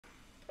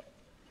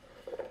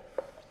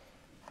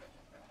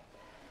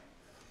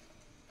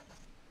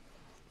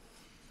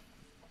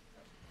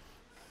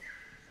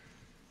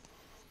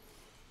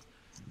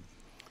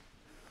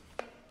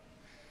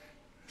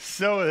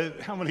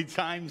How many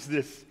times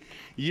this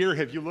year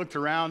have you looked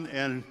around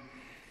and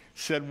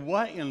said,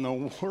 what in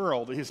the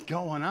world is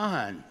going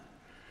on?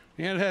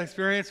 You had that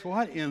experience?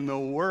 What in the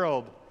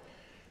world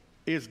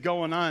is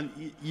going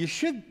on? You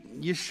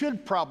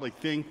should probably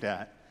think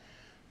that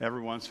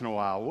every once in a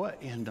while.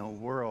 What in the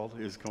world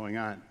is going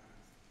on?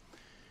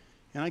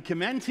 And I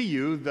commend to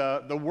you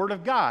the Word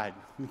of God,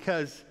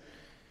 because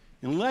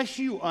unless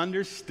you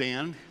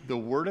understand the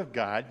Word of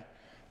God,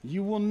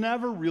 you will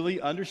never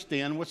really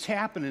understand what's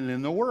happening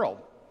in the world.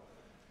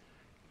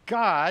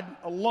 God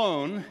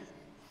alone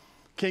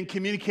can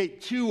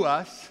communicate to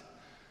us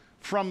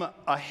from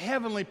a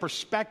heavenly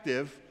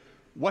perspective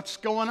what's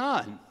going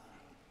on.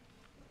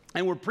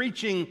 And we're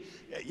preaching,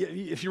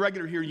 if you're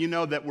regular here, you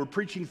know that we're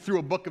preaching through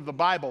a book of the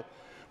Bible.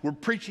 We're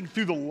preaching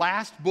through the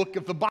last book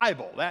of the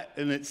Bible. That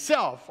in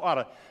itself ought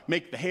to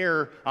make the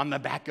hair on the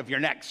back of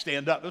your neck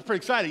stand up. That's pretty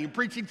exciting. You're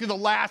preaching through the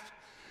last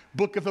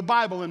book of the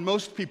Bible, and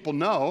most people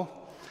know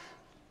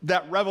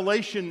that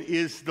Revelation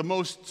is the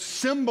most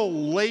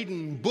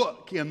symbol-laden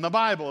book in the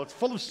Bible. It's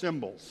full of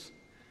symbols.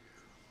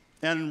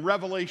 And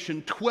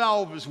Revelation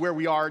 12 is where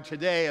we are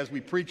today as we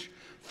preach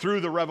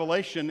through the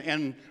Revelation.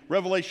 And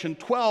Revelation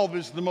 12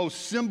 is the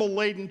most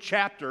symbol-laden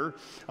chapter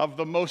of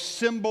the most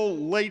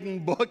symbol-laden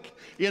book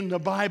in the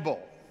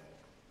Bible.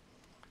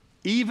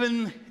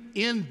 Even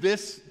in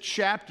this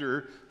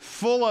chapter,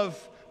 full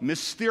of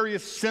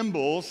mysterious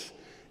symbols,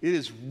 it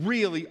is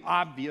really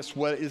obvious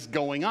what is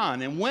going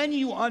on. And when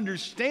you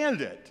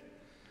understand it,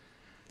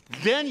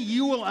 then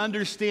you will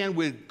understand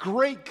with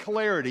great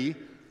clarity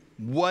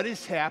what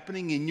is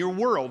happening in your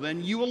world.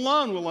 And you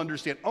alone will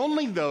understand.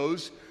 Only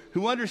those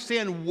who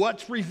understand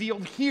what's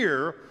revealed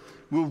here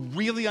will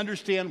really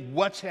understand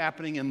what's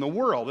happening in the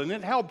world. And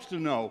it helps to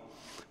know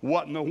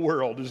what in the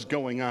world is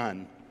going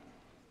on.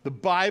 The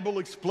Bible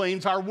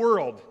explains our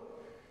world,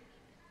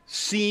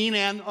 seen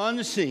and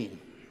unseen.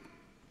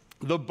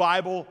 The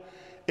Bible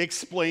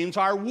explains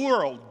our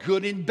world,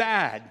 good and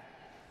bad.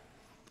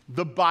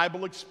 The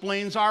Bible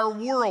explains our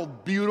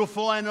world,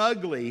 beautiful and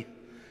ugly.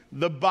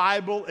 The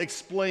Bible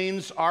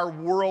explains our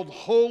world,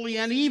 holy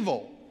and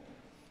evil.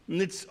 And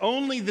it's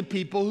only the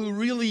people who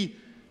really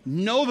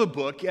know the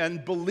book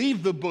and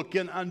believe the book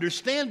and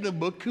understand the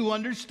book who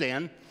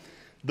understand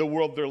the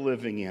world they're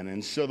living in.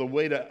 And so the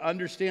way to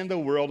understand the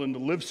world and to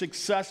live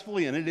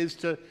successfully in it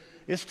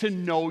is to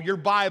know your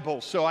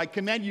Bible. So I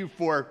commend you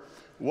for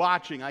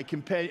watching. I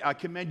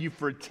commend you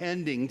for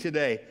attending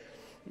today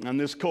on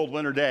this cold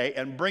winter day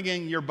and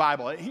bringing your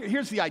Bible.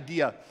 Here's the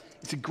idea.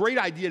 It's a great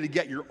idea to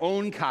get your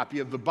own copy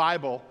of the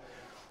Bible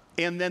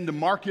and then to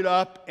mark it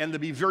up and to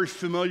be very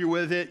familiar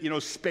with it,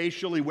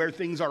 spatially where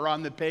things are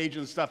on the page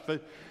and stuff.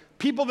 But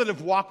people that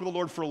have walked with the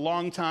Lord for a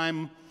long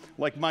time,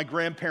 like my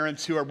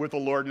grandparents who are with the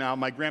Lord now,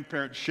 my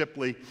grandparent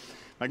Shipley.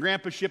 My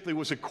grandpa Shipley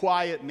was a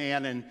quiet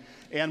man,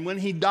 and when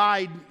he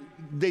died,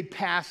 they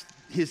passed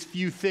his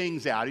few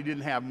things out. He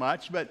didn't have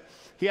much, but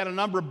he had a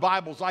number of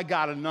Bibles. I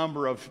got a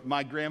number of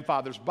my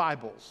grandfather's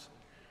Bibles.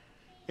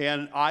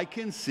 And I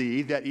can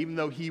see that even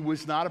though he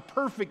was not a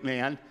perfect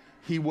man,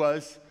 he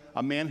was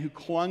a man who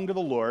clung to the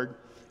Lord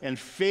and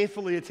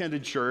faithfully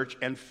attended church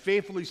and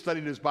faithfully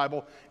studied his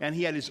Bible. And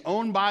he had his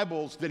own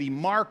Bibles that he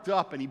marked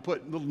up and he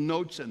put little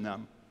notes in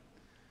them.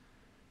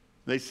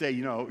 They say,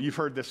 you've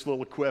heard this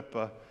little quip,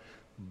 a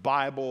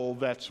Bible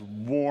that's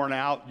worn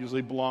out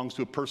usually belongs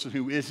to a person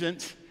who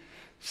isn't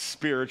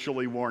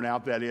spiritually worn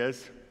out, that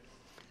is.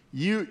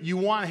 You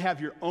want to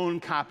have your own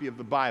copy of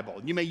the Bible.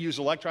 You may use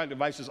electronic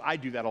devices. I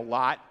do that a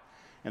lot,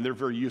 and they're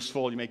very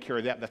useful. You may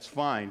carry that. That's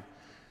fine.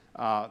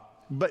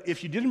 But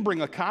if you didn't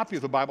bring a copy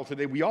of the Bible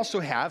today, we also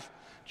have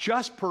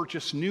just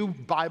purchased new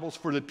Bibles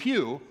for the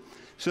pew,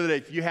 so that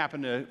if you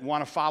happen to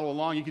want to follow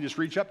along, you can just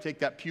reach up, take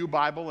that pew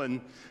Bible, and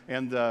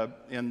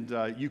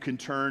you can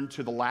turn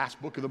to the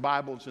last book of the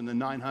Bible. It's in the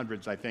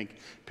 900s, I think,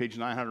 page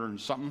 900 and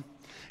something,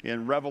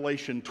 in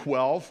Revelation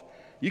 12.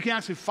 You can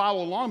actually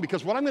follow along,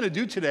 because what I'm going to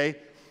do today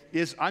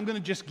is I'm going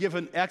to just give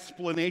an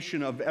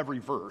explanation of every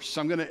verse.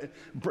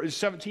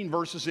 17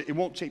 verses. It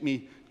won't take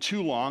me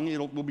too long.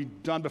 We'll be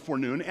done before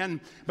noon.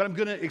 But I'm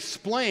going to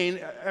explain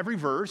every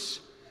verse.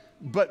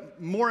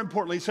 But more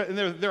importantly,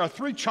 there are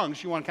three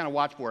chunks you want to kind of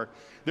watch for.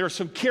 There are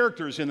some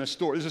characters in the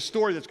story. There's a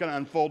story that's going to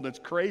unfold, and it's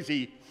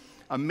crazy,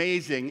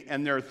 amazing.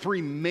 And there are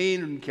three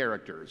main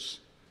characters.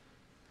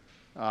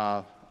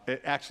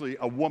 Actually,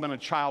 a woman, a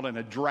child, and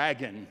a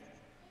dragon.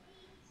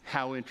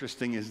 How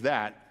interesting is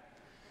that?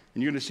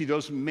 And you're going to see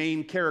those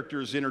main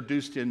characters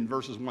introduced in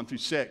verses 1 through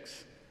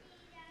 6.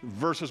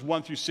 Verses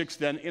 1 through 6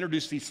 then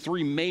introduce these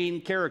three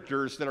main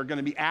characters that are going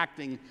to be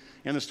acting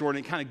in the story.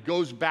 And it kind of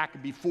goes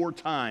back before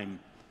time.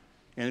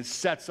 And it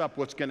sets up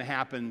what's going to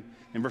happen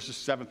in verses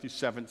 7 through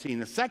 17.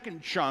 The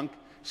second chunk,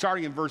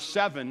 starting in verse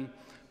 7,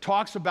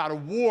 talks about a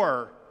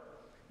war.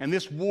 And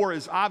this war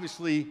is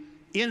obviously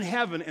in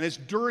heaven, and it's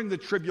during the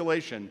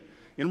tribulation.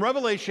 In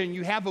Revelation,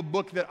 you have a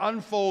book that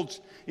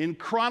unfolds in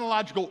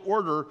chronological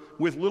order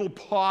with little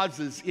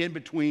pauses in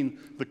between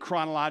the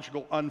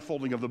chronological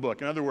unfolding of the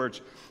book. In other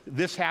words,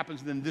 this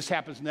happens, then this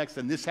happens next,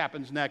 then this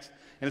happens next.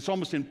 And it's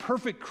almost in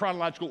perfect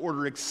chronological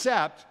order,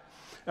 except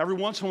Every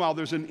once in a while,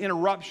 there's an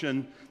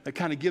interruption that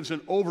kind of gives an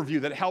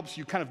overview that helps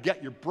you kind of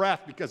get your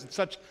breath because it's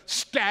such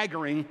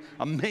staggering,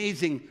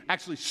 amazing,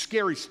 actually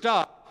scary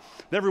stuff.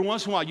 That every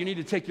once in a while, you need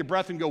to take your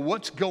breath and go,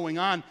 what's going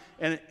on?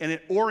 And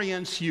it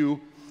orients you,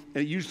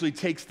 and it usually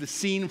takes the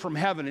scene from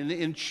heaven. And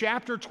in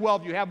chapter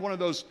 12, you have one of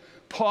those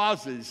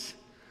pauses.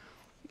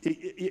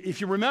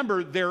 If you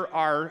remember,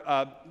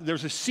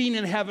 there's a scene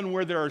in heaven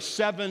where there are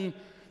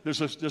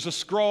there's a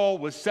scroll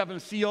with 7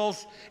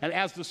 seals, and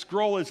as the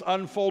scroll is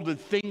unfolded,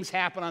 things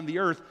happen on the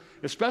earth,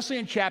 especially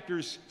in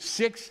chapters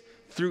 6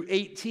 through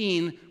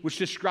 18, which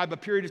describe a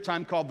period of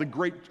time called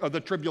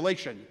the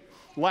tribulation.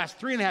 The last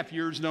 3.5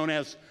 years known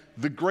as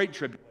the Great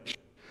Tribulation.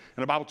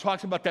 And the Bible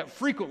talks about that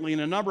frequently in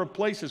a number of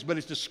places, but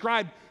it's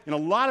described in a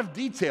lot of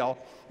detail,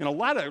 in a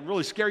lot of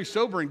really scary,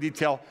 sobering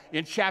detail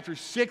in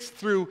chapters 6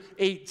 through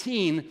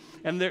 18.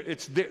 And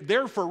it's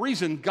there for a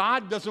reason.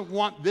 God doesn't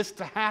want this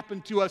to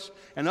happen to us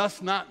and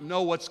us not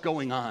know what's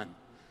going on.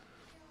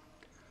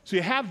 So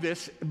you have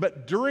this,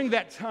 but during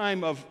that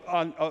time of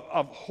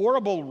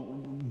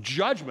horrible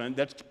judgment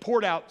that's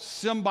poured out,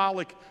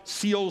 symbolic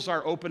seals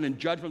are opened and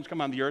judgments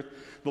come on the earth.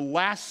 The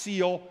last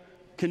seal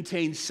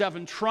contains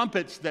 7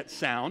 trumpets that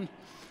sound.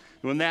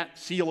 When that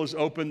seal is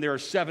opened, there are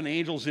 7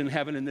 angels in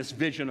heaven in this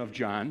vision of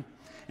John.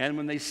 And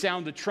when they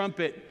sound the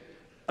trumpet,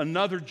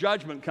 another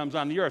judgment comes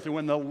on the earth. And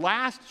when the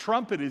last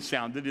trumpet is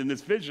sounded in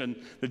this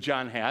vision that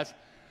John has,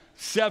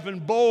 7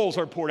 bowls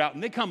are poured out,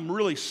 and they come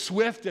really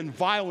swift and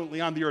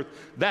violently on the earth.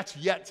 That's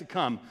yet to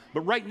come.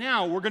 But right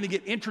now, we're going to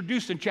get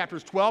introduced in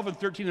chapters 12 and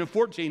 13 and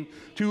 14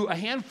 to a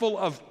handful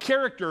of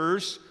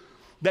characters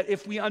that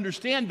if we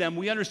understand them,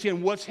 we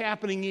understand what's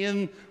happening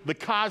in the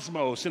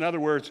cosmos. In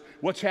other words,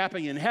 what's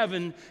happening in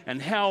heaven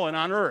and hell and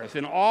on earth.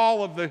 And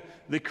all of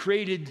the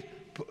created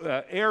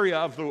area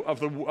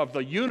of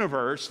the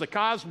universe, the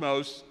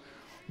cosmos,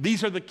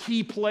 these are the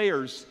key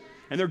players.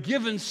 And they're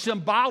given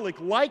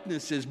symbolic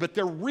likenesses, but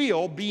they're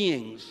real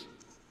beings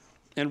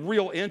and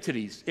real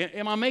entities.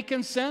 Am I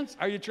making sense?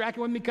 Are you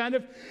tracking with me kind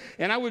of?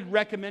 And I would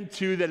recommend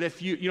too that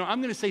if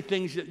I'm going to say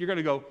things that you're going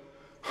to go,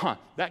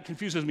 that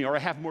confuses me, or I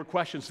have more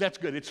questions. That's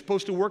good. It's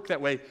supposed to work that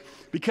way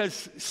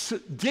because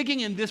digging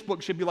in this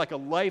book should be like a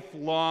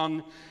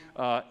lifelong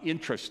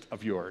interest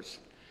of yours.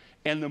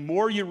 And the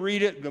more you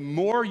read it, the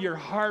more your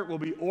heart will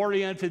be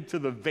oriented to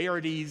the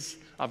verities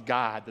of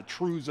God, the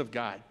truths of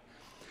God.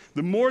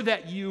 The more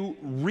that you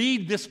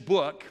read this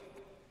book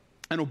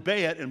and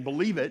obey it and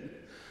believe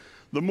it,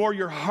 the more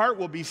your heart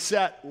will be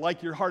set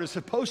like your heart is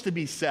supposed to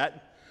be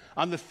set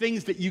on the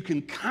things that you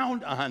can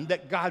count on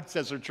that God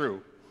says are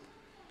true.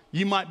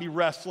 You might be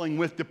wrestling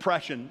with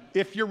depression.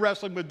 If you're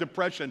wrestling with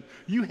depression,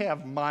 you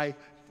have my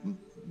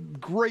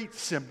great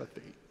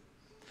sympathy.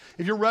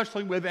 If you're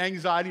wrestling with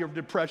anxiety or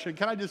depression,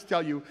 can I just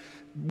tell you,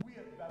 we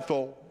at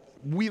Bethel,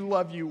 we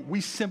love you, we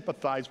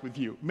sympathize with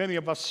you. Many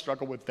of us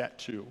struggle with that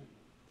too.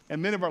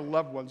 And many of our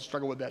loved ones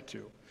struggle with that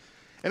too.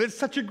 And it's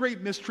such a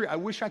great mystery, I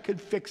wish I could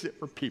fix it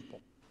for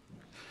people.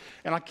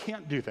 And I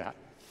can't do that.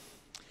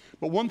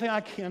 But one thing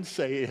I can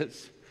say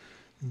is,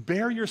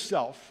 bear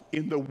yourself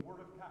in the Word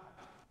of God.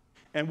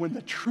 And when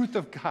the truth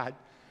of God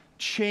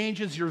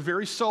changes your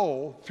very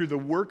soul through the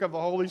work of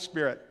the Holy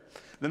Spirit,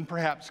 then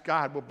perhaps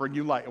God will bring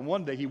you light. And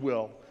one day He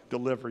will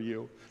deliver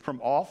you from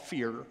all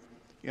fear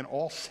and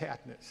all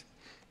sadness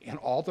and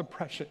all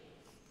depression.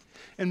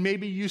 And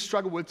maybe you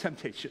struggle with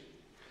temptation.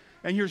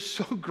 And you're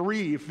so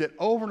grieved that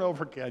over and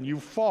over again you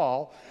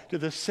fall to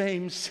the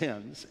same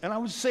sins. And I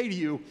would say to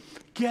you,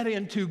 get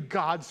into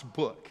God's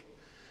book.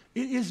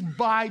 It is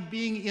by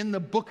being in the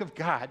book of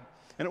God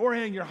and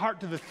orienting your heart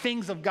to the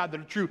things of God that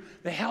are true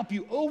that help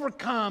you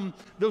overcome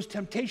those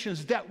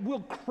temptations that will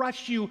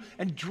crush you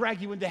and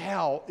drag you into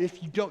hell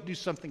if you don't do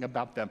something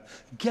about them.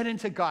 Get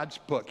into God's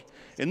book.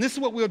 And this is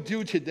what we'll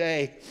do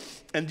today,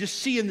 and just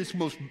see in this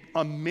most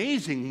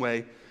amazing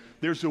way,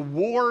 there's a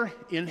war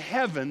in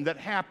heaven that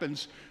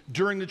happens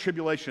during the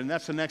tribulation.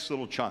 That's the next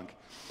little chunk.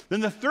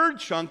 Then the third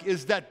chunk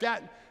is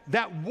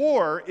that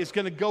war is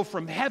going to go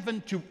from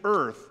heaven to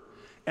earth.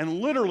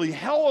 And literally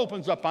hell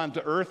opens up onto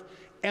earth,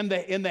 and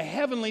in the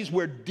heavenlies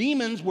where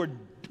demons,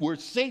 where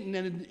Satan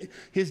and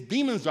his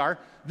demons are,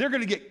 they're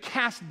going to get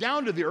cast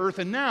down to the earth.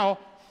 And now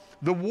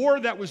the war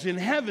that was in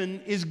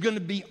heaven is going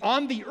to be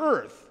on the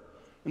earth.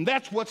 And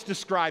that's what's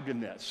described in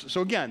this. So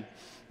again,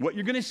 what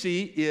you're going to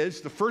see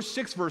is the first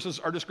 6 verses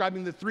are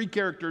describing the 3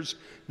 characters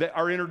that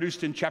are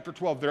introduced in chapter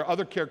 12. There are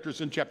other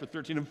characters in chapter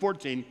 13 and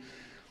 14.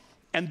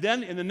 And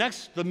then in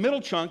the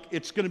middle chunk,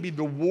 it's going to be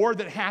the war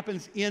that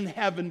happens in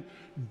heaven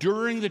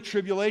during the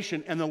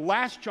tribulation. And the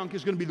last chunk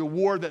is going to be the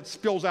war that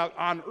spills out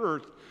on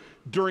earth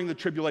during the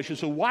tribulation.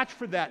 So watch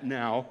for that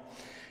now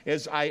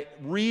as I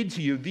read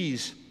to you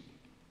these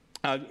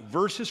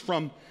verses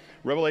from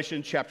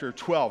Revelation chapter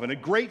 12. And a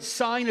great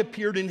sign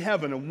appeared in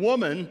heaven, a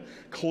woman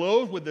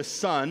clothed with the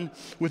sun,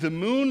 with the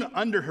moon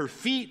under her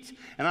feet,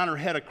 and on her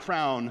head a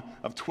crown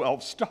of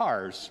 12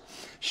 stars.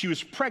 She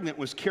was pregnant,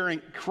 was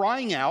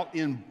crying out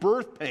in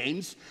birth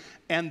pains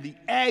and the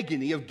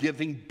agony of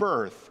giving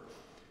birth.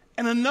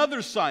 And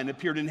another sign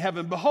appeared in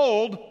heaven.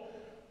 Behold,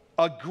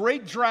 a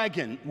great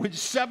dragon with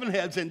 7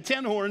 heads and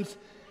 10 horns,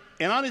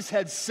 and on his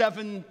head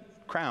 7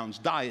 crowns,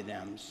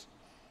 diadems.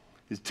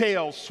 His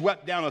tail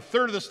swept down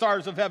 1/3 of the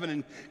stars of heaven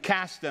and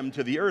cast them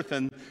to the earth.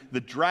 And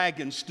the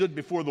dragon stood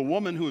before the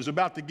woman who was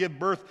about to give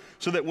birth,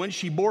 so that when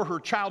she bore her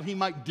child, he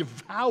might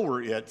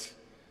devour it.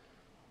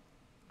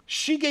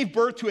 She gave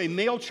birth to a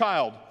male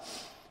child,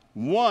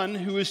 one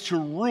who is to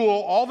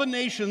rule all the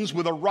nations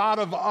with a rod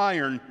of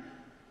iron.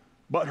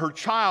 But her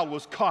child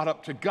was caught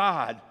up to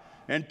God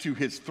and to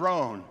his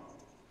throne.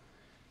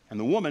 And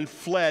the woman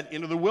fled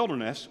into the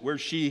wilderness, where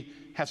she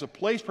has a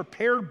place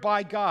prepared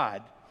by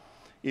God,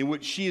 in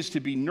which she is to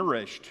be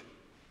nourished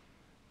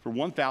for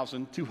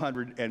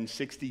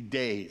 1,260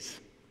 days.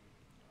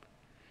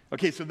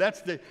 Okay, so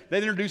that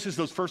introduces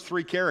those first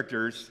 3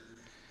 characters.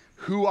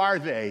 Who are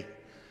they?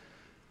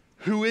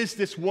 Who is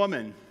this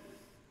woman?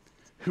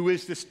 Who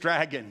is this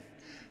dragon?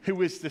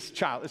 Who is this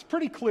child? It's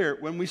pretty clear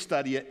when we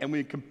study it and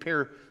we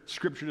compare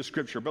Scripture to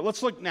Scripture. But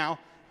let's look now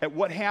at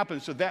what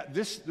happens. So that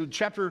this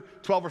chapter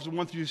 12, verses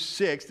 1 through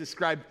 6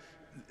 describe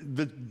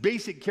the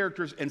basic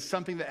characters and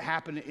something that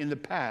happened in the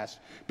past.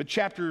 But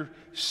chapter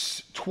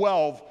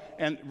 12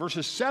 and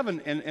verses 7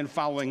 and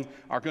following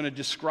are going to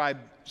describe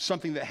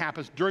something that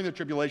happens during the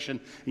tribulation.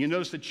 And you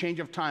notice the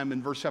change of time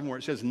in verse 7 where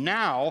it says,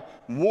 "Now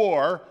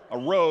war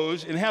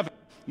arose in heaven.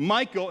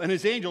 Michael and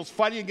his angels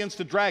fighting against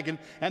the dragon,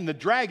 and the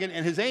dragon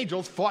and his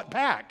angels fought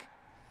back.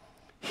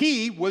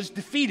 He was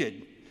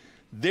defeated.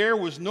 There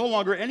was no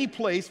longer any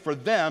place for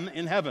them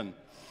in heaven."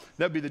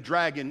 That would be the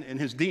dragon and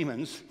his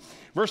demons.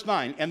 Verse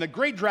 9, "And the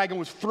great dragon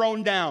was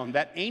thrown down,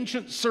 that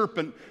ancient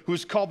serpent who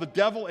is called the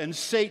devil and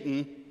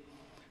Satan,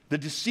 the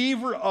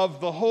deceiver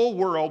of the whole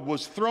world,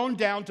 was thrown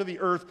down to the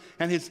earth,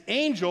 and his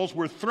angels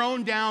were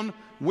thrown down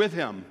with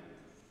him.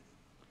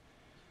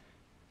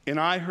 And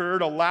I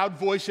heard a loud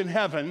voice in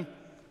heaven,"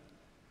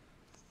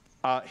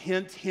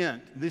 hint,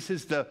 hint, this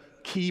is the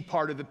key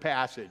part of the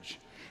passage.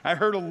 "I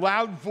heard a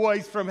loud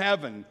voice from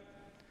heaven.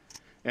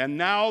 And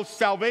now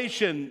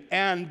salvation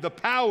and the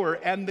power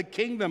and the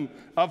kingdom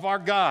of our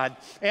God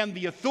and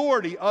the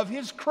authority of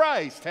his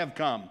Christ have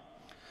come.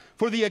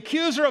 For the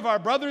accuser of our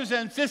brothers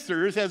and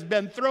sisters has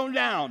been thrown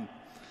down,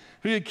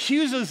 who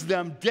accuses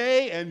them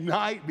day and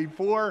night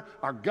before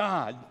our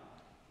God.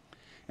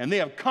 And they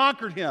have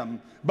conquered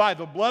him by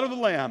the blood of the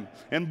Lamb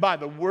and by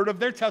the word of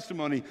their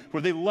testimony, for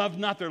they loved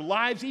not their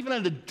lives even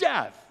unto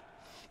death.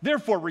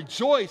 Therefore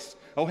rejoice,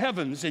 O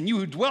heavens, and you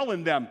who dwell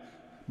in them.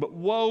 But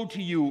woe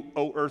to you,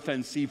 O earth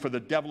and sea, for the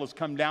devil has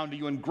come down to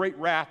you in great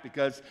wrath,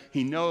 because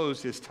he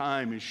knows his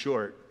time is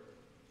short."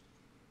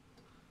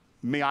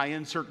 May I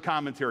insert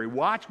commentary?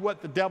 Watch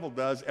what the devil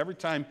does every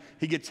time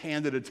he gets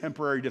handed a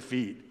temporary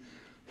defeat.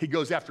 He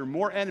goes after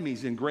more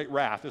enemies in great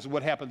wrath. This is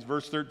what happens,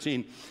 verse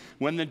 13.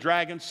 "When the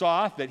dragon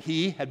saw that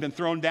he had been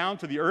thrown down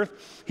to the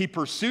earth, he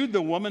pursued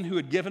the woman who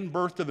had given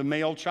birth to the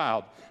male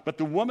child. But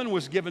the woman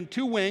was given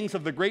 2 wings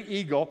of the great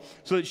eagle,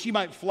 so that she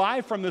might fly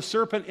from the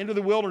serpent into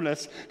the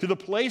wilderness to the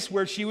place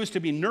where she was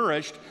to be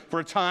nourished for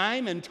a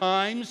time and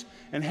times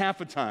and half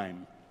a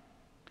time.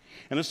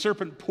 And the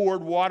serpent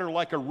poured water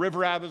like a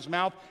river out of his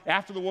mouth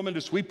after the woman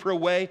to sweep her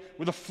away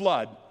with a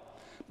flood.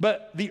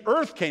 But the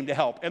earth came to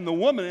help, and the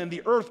woman and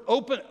the earth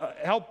opened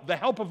the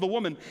help of the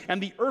woman,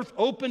 and the earth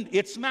opened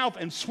its mouth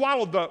and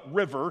swallowed the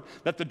river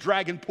that the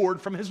dragon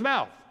poured from his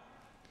mouth.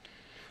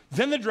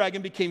 Then the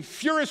dragon became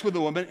furious with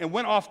the woman and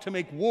went off to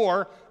make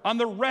war on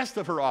the rest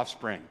of her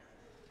offspring,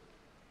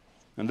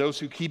 and those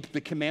who keep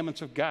the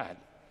commandments of God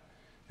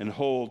and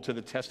hold to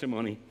the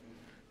testimony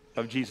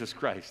of Jesus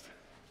Christ."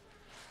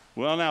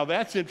 Well, now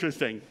that's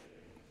interesting.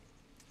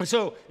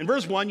 So in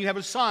verse 1, you have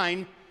a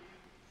sign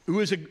who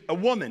is a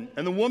woman,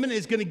 and the woman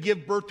is going to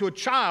give birth to a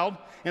child,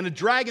 and the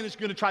dragon is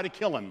going to try to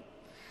kill him.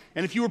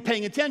 And if you were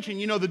paying attention,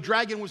 you know the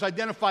dragon was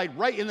identified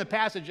right in the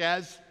passage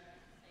as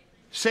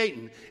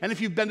Satan. And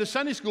if you've been to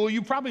Sunday school,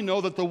 you probably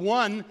know that the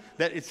one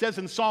that it says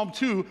in Psalm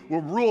 2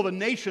 will rule the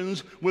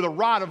nations with a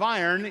rod of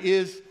iron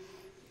is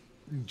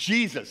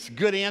Jesus.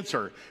 Good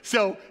answer.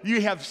 So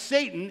you have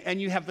Satan and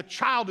you have the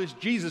child as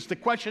Jesus. The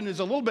question is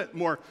a little bit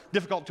more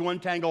difficult to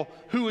untangle.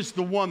 Who is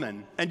the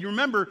woman? And you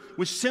remember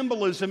with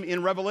symbolism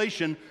in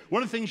Revelation,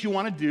 one of the things you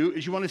want to do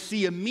is you want to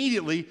see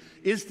immediately,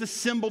 is the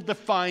symbol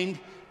defined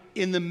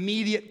in the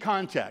immediate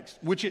context,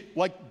 which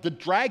like the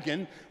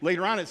dragon,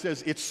 later on it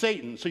says it's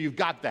Satan. So you've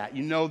got that.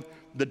 You know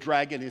the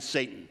dragon is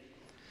Satan.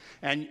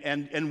 And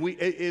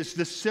is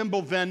the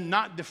symbol then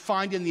not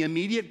defined in the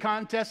immediate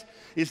context?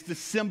 Is the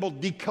symbol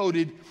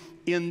decoded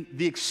in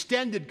the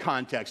extended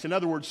context? In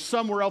other words,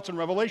 somewhere else in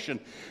Revelation,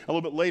 a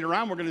little bit later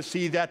on, we're going to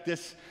see that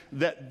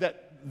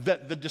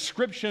the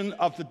description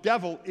of the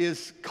devil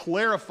is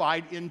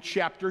clarified in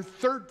chapter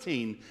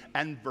 13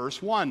 and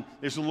verse 1.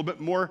 There's a little bit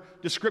more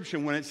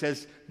description when it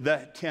says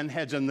the 10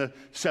 heads and the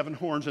 7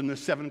 horns and the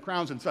 7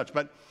 crowns and such.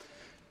 But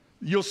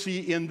you'll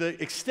see in the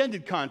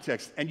extended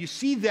context, and you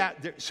see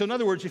that. So in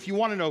other words, if you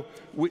want to know,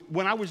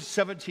 when I was a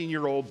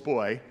 17-year-old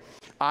boy,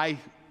 I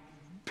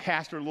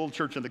pastored a little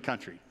church in the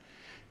country.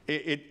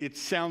 it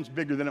sounds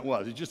bigger than it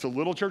was. It's just a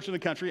little church in the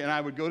country, and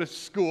I would go to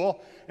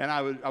school, and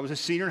I was a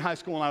senior in high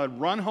school, and I would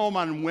run home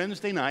on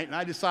Wednesday night, and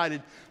I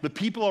decided the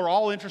people are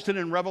all interested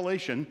in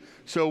Revelation,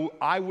 so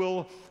I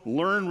will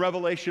learn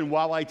Revelation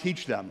while I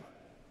teach them.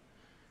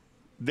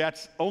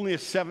 That's only a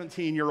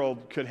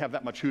 17-year-old could have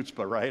that much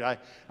chutzpah, right?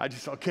 I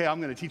just, okay,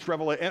 I'm going to teach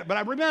Revelation. But I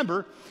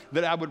remember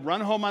that I would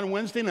run home on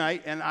Wednesday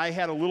night, and I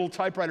had a little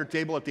typewriter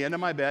table at the end of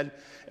my bed,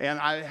 and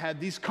I had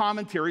these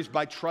commentaries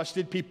by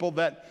trusted people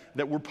that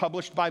were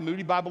published by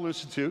Moody Bible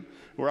Institute,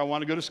 where I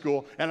want to go to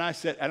school. And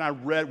I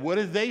read, what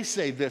did they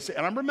say this?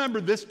 And I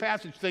remember this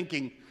passage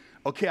thinking,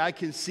 okay, I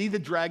can see the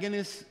dragon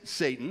is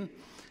Satan,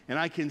 and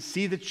I can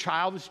see the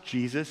child is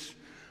Jesus,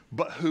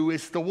 but who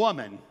is the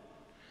woman?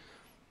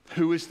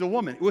 Who is the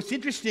woman? What's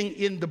interesting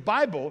in the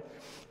Bible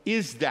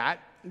is that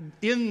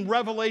in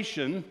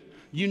Revelation,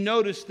 you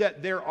notice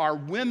that there are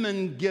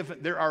women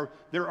given, there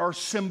are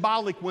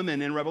symbolic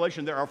women in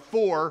Revelation. There are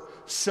 4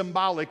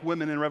 symbolic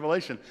women in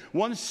Revelation.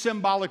 One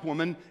symbolic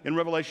woman in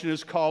Revelation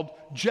is called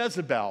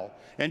Jezebel.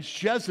 And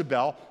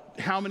Jezebel,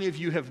 how many of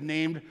you have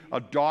named a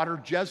daughter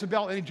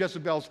Jezebel? Any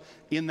Jezebels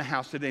in the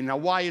house today? Now,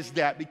 why is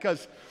that?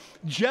 Because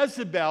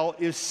Jezebel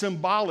is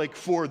symbolic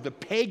for the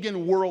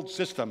pagan world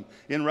system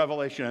in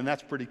Revelation, and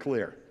that's pretty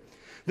clear.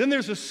 Then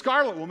there's a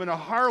scarlet woman, a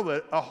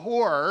harlot, a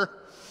whore.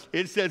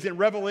 It says in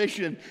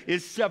Revelation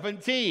is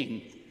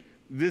 17.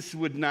 This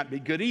would not be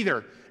good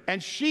either.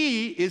 And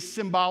she is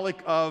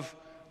symbolic of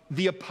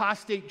the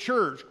apostate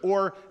church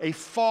or a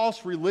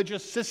false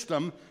religious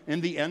system in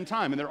the end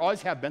time. And there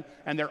always have been,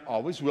 and there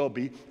always will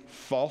be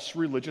false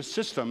religious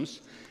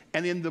systems.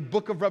 And in the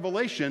book of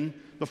Revelation,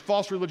 the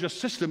false religious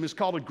system is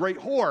called a great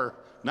whore,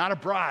 not a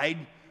bride,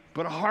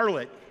 but a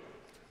harlot.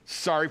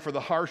 Sorry for the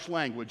harsh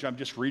language. I'm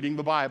just reading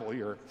the Bible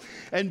here.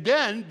 And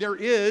then there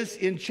is,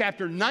 in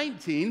chapter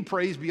 19,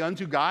 praise be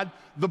unto God,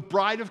 the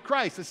bride of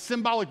Christ, a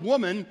symbolic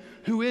woman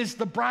who is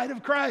the bride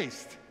of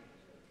Christ.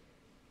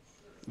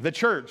 The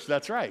church,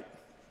 that's right.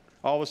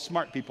 All the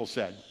smart people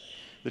said.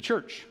 The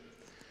church.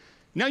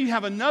 Now you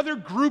have another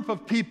group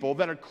of people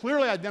that are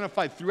clearly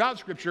identified throughout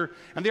Scripture,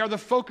 and they are the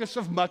focus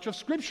of much of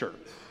Scripture.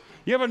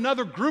 You have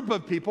another group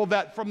of people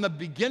that from the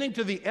beginning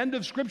to the end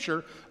of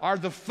Scripture are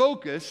the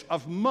focus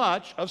of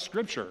much of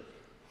Scripture.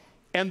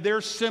 And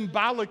they're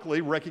symbolically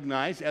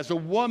recognized as a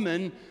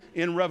woman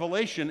in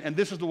Revelation, and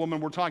this is the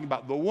woman we're talking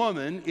about. The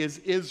woman is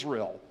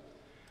Israel.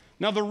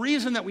 Now, the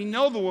reason that we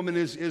know the woman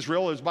is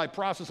Israel is by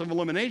process of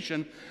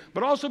elimination,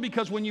 but also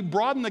because when you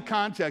broaden the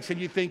context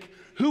and you think,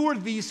 who are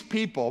these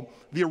people,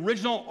 the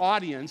original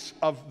audience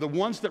of the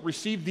ones that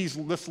received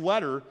this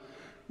letter,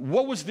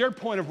 what was their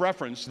point of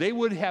reference? They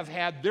would have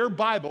had, their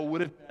Bible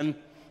would have been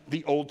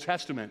the Old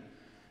Testament.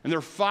 And there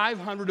are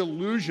 500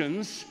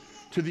 allusions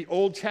to the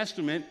Old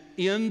Testament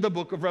in the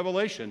book of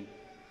Revelation.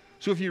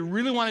 So if you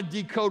really want to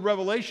decode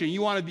Revelation,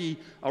 you want to be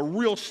a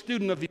real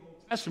student of the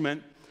Old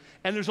Testament,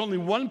 and there's only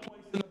one place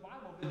in the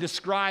Bible that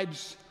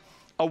describes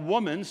a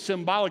woman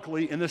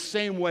symbolically in the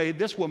same way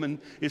this woman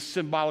is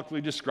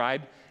symbolically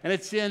described, and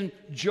it's in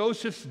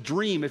Joseph's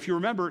dream. If you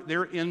remember,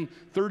 they're in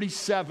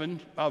 37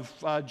 of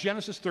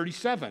Genesis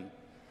 37,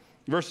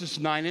 verses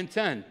 9 and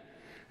 10.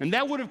 And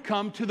that would have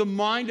come to the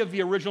mind of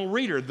the original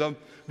reader. The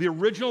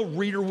original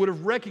reader would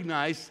have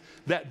recognized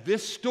that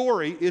this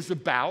story is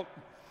about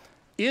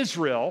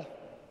Israel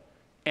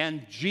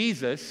and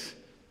Jesus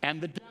and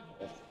the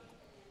devil.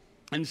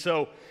 And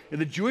so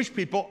the Jewish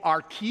people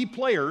are key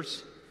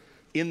players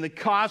in the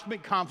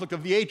cosmic conflict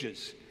of the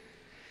ages.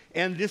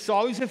 And this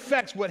always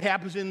affects what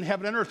happens in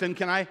heaven and earth. And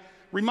can I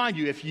remind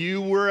you, if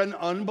you were an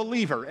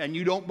unbeliever and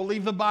you don't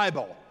believe the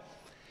Bible,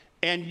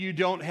 and you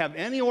don't have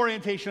any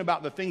orientation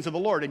about the things of the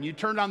Lord, and you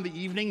turned on the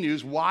evening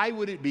news, why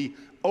would it be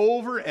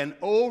over and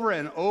over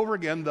and over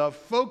again the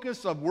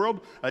focus of world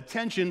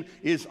attention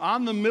is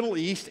on the Middle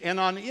East and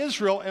on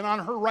Israel and on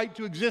her right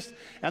to exist,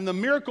 and the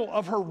miracle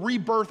of her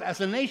rebirth as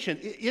a nation?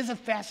 It is a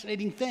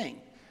fascinating thing.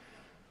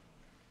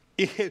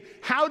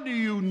 How do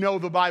you know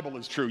the Bible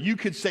is true? You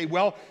could say,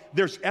 well,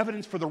 there's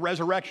evidence for the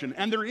resurrection,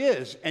 and there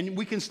is, and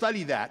we can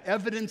study that.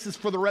 Evidences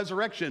for the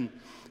resurrection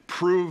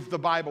prove the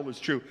Bible is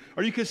true.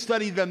 Or you could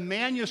study the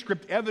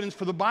manuscript evidence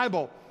for the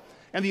Bible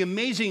and the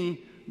amazing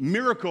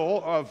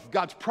miracle of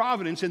God's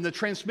providence in the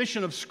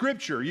transmission of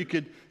Scripture. You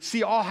could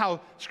see all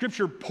how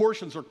Scripture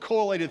portions are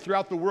collated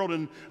throughout the world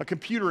in a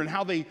computer and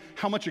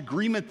how much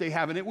agreement they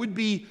have, and it would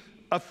be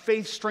a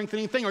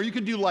faith-strengthening thing. Or you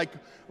could do like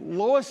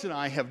Lois and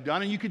I have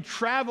done, and you could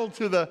travel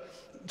to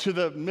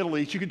the Middle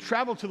East. You could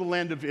travel to the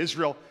land of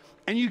Israel,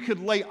 and you could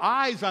lay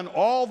eyes on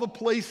all the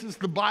places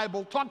the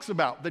Bible talks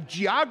about, the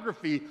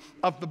geography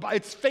of the Bible.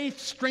 It's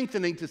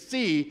faith-strengthening to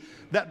see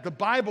that the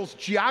Bible's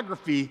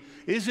geography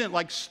isn't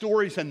like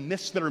stories and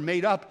myths that are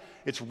made up.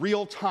 It's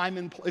real time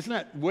and place. Isn't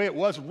that the way it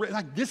was?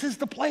 Like, this is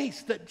the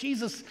place that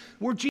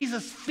where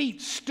Jesus'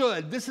 feet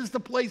stood. This is the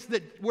place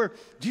where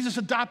Jesus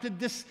adopted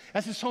this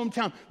as his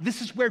hometown.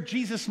 This is where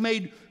Jesus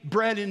made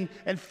bread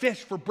and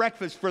fish for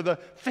breakfast for the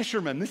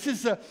fishermen. This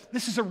is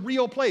a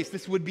real place.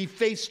 This would be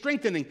faith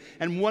strengthening.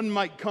 And one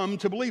might come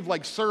to believe,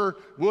 like Sir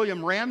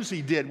William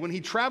Ramsay did, when he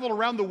traveled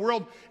around the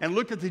world and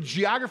looked at the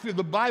geography of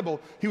the Bible.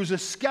 He was a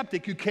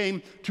skeptic who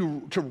came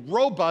to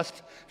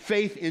robust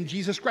faith in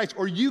Jesus Christ.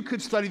 Or you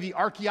could study the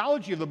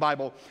archaeology of the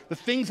Bible, the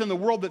things in the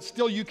world that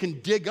still you can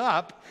dig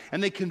up,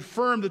 and they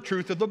confirm the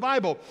truth of the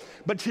Bible.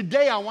 But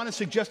today I want to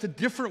suggest a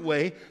different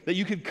way that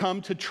you could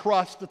come to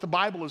trust that the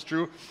Bible is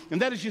true,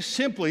 and that is just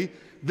simply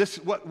this,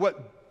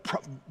 what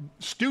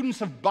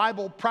students of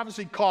Bible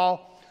prophecy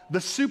call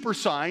the super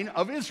sign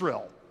of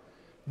Israel.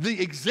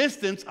 The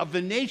existence of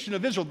the nation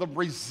of Israel, the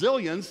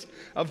resilience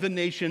of the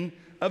nation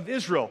of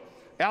Israel.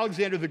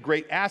 Alexander the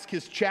Great asked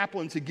his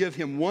chaplain to give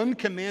him one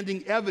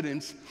commanding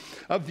evidence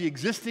of the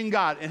existing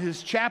God, and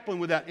his chaplain,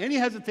 without any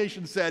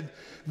hesitation, said,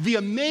 "The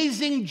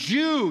amazing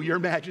Jew, Your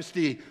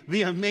Majesty,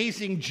 the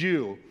amazing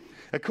Jew."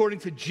 According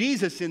to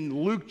Jesus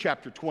in Luke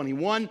chapter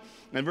 21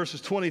 and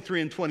verses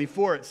 23 and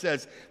 24, it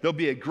says, "There'll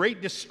be a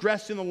great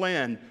distress in the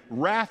land,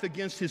 wrath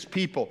against his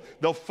people.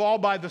 They'll fall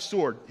by the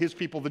sword," his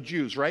people, the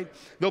Jews, right?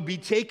 "They'll be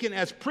taken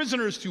as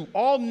prisoners to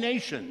all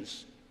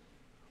nations.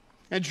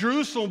 And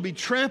Jerusalem will be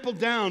trampled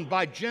down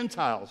by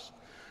Gentiles.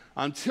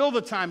 Until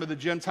the time of the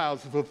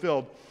Gentiles is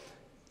fulfilled,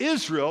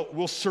 Israel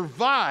will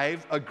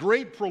survive a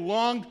great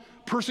prolonged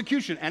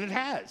persecution," and it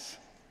has.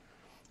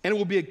 "And it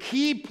will be a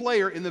key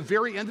player in the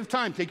very end of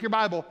time." Take your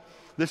Bible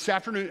this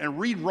afternoon and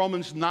read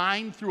Romans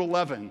 9 through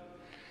 11.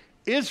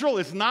 Israel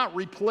is not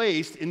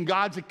replaced in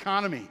God's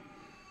economy.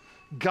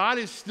 God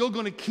is still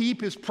going to keep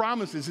his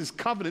promises, his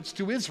covenants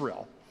to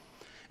Israel.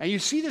 And you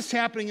see this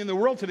happening in the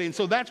world today, and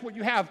so that's what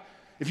you have.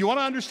 If you want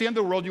to understand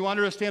the world, you want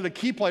to understand the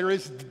key player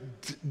is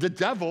the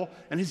devil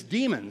and his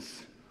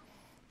demons.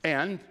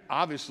 And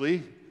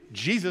obviously,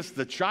 Jesus,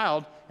 the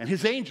child, and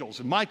his angels,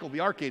 and Michael,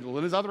 the archangel,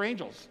 and his other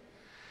angels.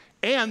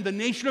 And the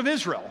nation of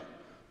Israel.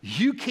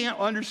 You can't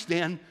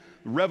understand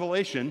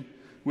Revelation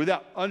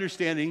without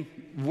understanding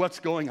what's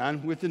going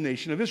on with the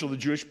nation of Israel. The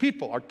Jewish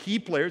people are key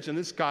players in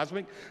this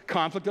cosmic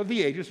conflict of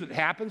the ages that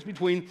happens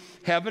between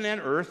heaven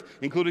and earth,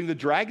 including the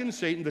dragon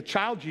Satan, the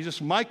child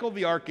Jesus, Michael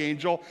the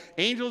archangel,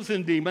 angels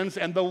and demons,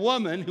 and the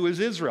woman who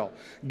is Israel.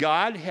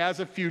 God has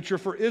a future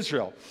for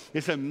Israel.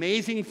 It's an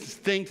amazing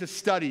thing to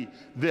study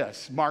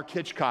this. Mark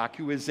Hitchcock,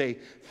 who is a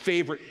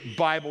favorite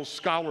Bible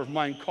scholar of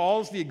mine,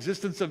 calls the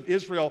existence of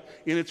Israel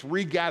in its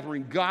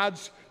regathering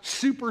God's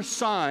super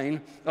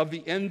sign of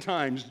the end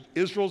times.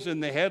 Israel's in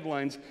the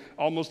headlines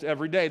almost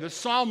every day. The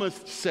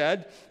psalmist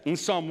said in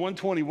Psalm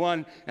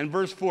 121 and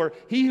verse 4,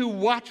 "He who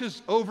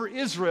watches over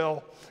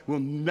Israel will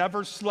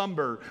never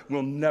slumber,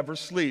 will never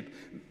sleep."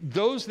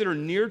 Those that are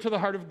near to the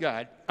heart of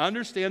God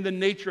understand the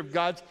nature of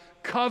God's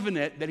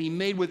covenant that he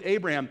made with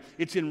Abraham.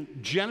 It's in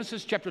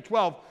Genesis chapter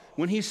 12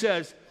 when he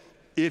says,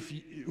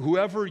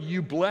 whoever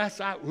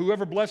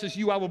blesses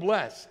you, I will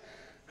bless.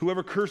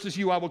 Whoever curses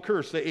you, I will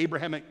curse, the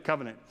Abrahamic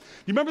covenant.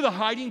 You remember the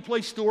hiding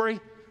place story?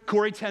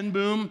 Corrie ten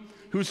Boom,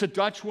 who's a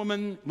Dutch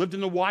woman, lived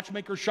in a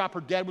watchmaker shop.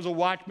 Her dad was a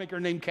watchmaker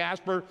named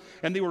Casper,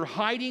 and they were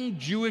hiding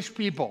Jewish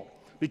people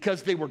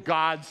because they were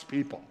God's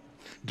people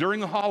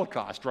during the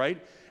Holocaust,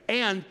 right?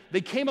 And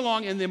they came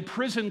along and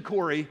imprisoned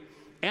Corrie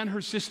and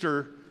her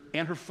sister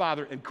and her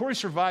father. And Corrie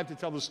survived to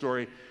tell the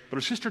story, but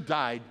her sister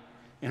died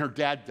and her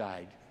dad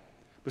died.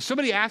 But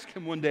somebody asked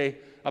him one day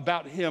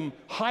about him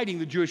hiding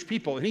the Jewish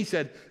people. And he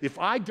said, if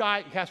I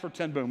die, Casper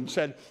ten Boom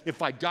said,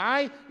 if I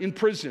die in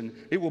prison,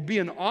 it will be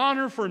an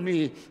honor for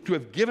me to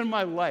have given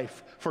my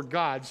life for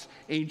God's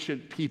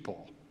ancient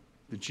people,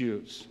 the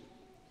Jews.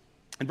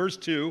 In verse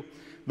 2,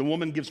 the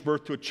woman gives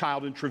birth to a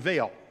child in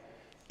travail.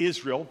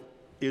 Israel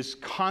is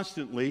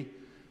constantly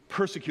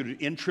persecuted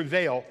in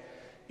travail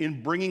in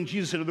bringing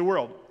Jesus into the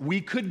world. We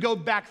could go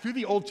back through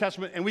the Old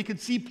Testament and we could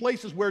see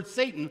places where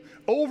Satan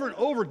over and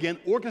over again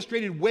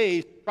orchestrated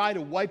ways to try to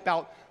wipe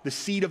out the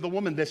seed of the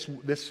woman,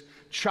 this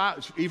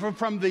child, even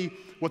from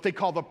what they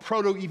call the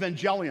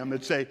proto-evangelium.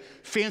 It's a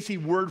fancy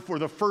word for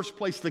the first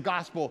place the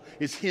gospel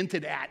is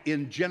hinted at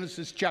in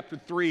Genesis chapter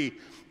 3.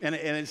 And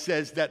it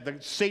says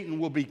that Satan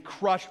will be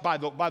crushed by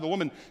the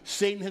woman.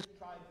 Satan has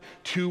tried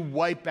to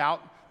wipe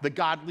out the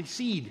godly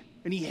seed,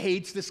 and he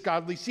hates this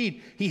godly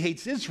seed. He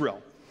hates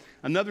Israel.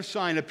 Another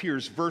sign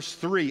appears, verse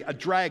 3, a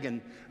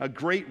dragon, a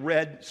great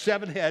red,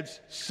 7 heads,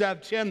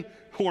 10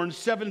 horns,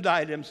 7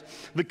 diadems.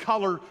 The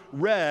color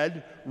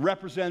red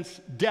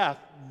represents death,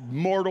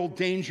 mortal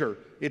danger.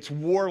 It's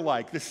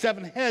warlike. The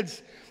 7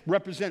 heads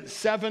represent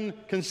 7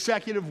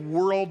 consecutive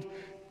world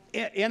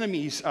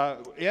enemies,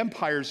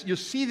 empires. You'll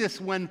see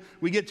this when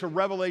we get to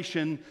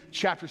Revelation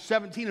chapter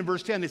 17 and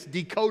verse 10. It's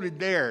decoded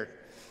there.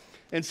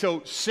 And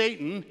so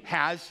Satan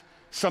has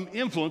some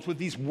influence with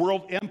these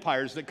world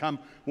empires that come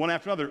one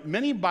after another.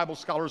 Many Bible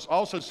scholars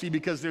also see,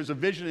 because there's a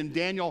vision in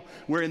Daniel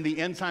where in the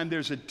end time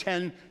there's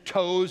 10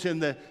 toes in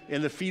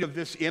the feet of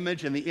this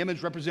image, and the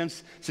image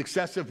represents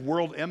successive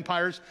world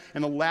empires,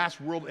 and the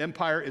last world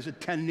empire is a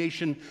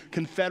 10-nation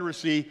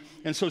confederacy.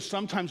 And so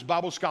sometimes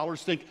Bible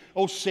scholars think,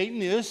 oh,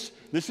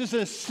 this is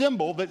a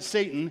symbol that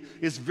Satan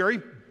is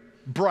very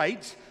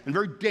bright and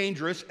very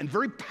dangerous and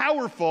very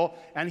powerful,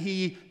 and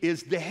he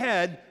is the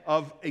head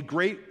of a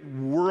great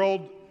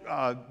world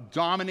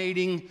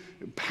dominating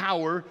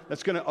power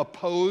that's going to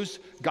oppose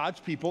God's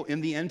people in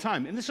the end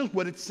time. And this is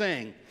what it's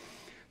saying.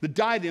 The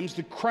diadems,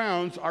 the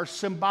crowns, are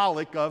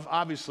symbolic of,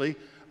 obviously,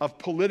 of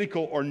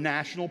political or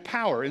national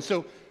power. And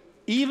so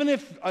even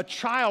if a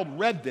child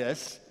read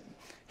this,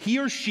 he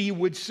or she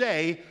would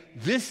say,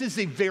 this is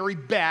a very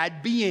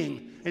bad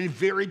being and a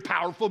very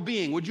powerful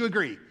being. Would you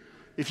agree?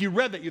 If you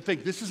read that, you'd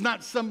think this is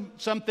not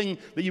something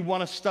that you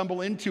want to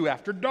stumble into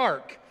after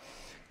dark.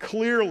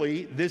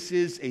 Clearly, this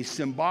is a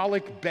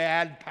symbolic,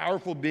 bad,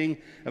 powerful being,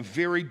 a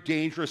very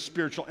dangerous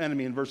spiritual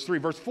enemy in verse 3.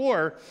 Verse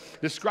 4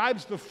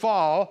 describes the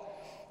fall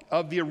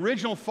of the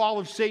original fall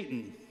of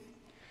Satan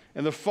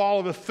and the fall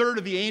of a third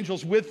of the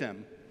angels with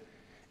him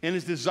and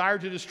his desire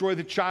to destroy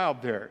the child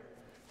there.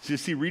 So you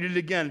see, read it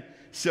again.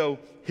 So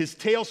his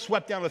tail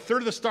swept down a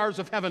third of the stars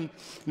of heaven.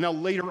 Now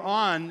later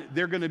on,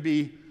 they're going to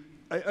be,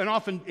 and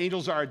often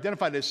angels are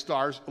identified as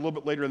stars. A little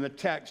bit later in the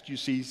text, you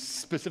see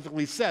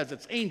specifically says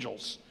it's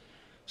angels.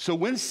 So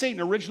when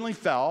Satan originally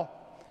fell,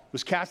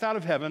 was cast out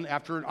of heaven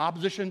after an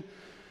opposition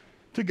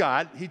to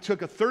God, he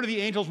took a third of the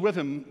angels with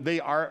him. They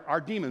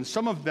are demons.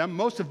 Some of them,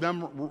 most of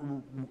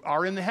them,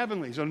 are in the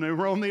heavenlies, and they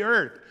roam the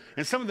earth.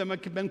 And some of them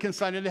have been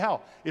consigned into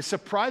hell. It's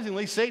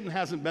surprisingly, Satan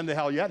hasn't been to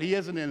hell yet. He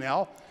isn't in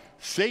hell.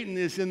 Satan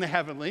is in the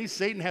heavenlies.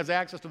 Satan has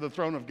access to the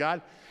throne of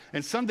God.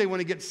 And someday when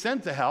he gets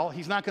sent to hell,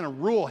 he's not going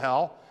to rule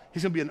hell.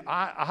 He's going to be an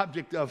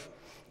object of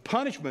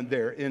punishment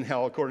there in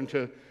hell, according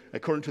to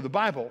the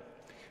Bible.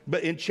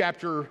 But in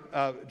chapter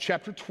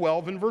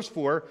 12 and verse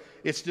 4,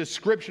 it's a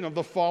description of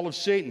the fall of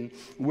Satan,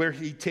 where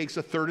he takes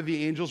a third of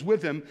the angels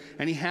with him,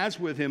 and he has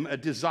with him a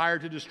desire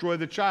to destroy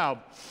the child.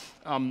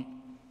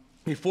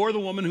 Before the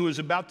woman who is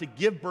about to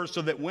give birth,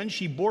 so that when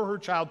she bore her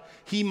child,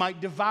 he might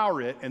devour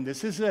it. And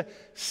this is a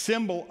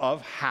symbol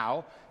of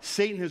how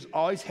Satan has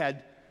always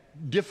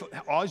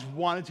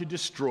wanted to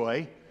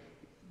destroy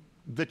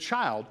the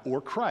child or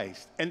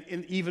Christ. And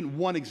even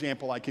one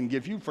example I can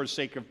give you for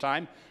sake of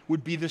time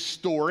would be the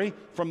story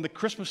from the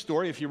Christmas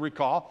story, if you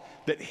recall,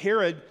 that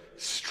Herod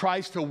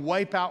tries to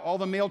wipe out all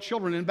the male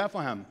children in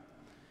Bethlehem.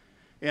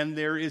 And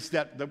there is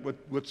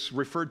what's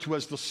referred to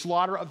as the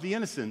slaughter of the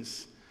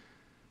innocents.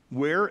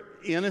 Where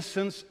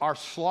innocents are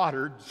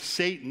slaughtered,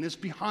 Satan is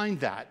behind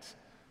that.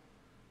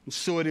 And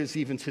so it is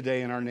even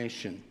today in our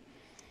nation.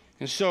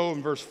 And so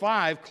in verse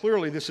 5,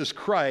 clearly this is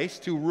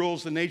Christ who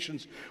rules the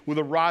nations with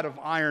a rod of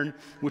iron,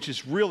 which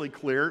is really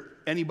clear.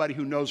 Anybody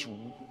who knows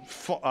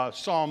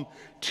Psalm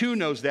 2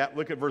 knows that.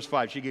 Look at verse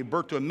 5. She gave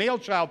birth to a male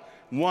child,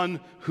 one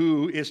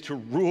who is to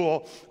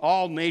rule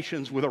all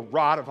nations with a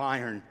rod of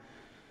iron.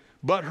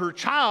 But her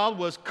child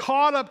was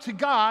caught up to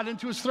God and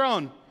to his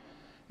throne.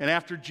 And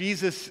after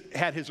Jesus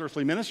had his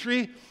earthly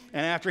ministry,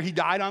 and after he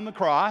died on the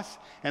cross,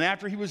 and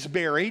after he was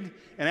buried,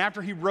 and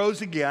after he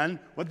rose again,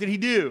 what did he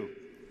do?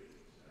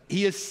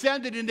 He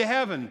ascended into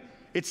heaven.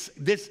 This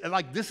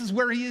is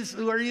where he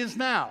is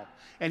now.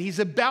 And he's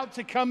about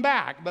to come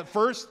back. But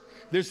first,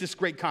 there's this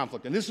great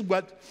conflict. And this is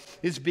what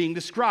is being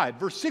described.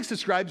 Verse 6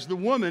 describes the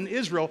woman,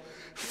 Israel,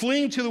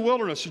 fleeing to the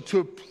wilderness, to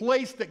a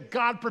place that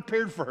God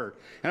prepared for her.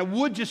 And I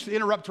would just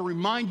interrupt to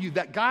remind you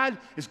that God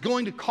is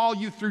going to call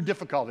you through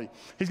difficulty.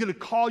 He's going to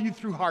call you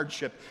through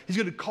hardship. He's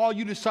going to call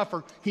you to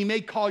suffer. He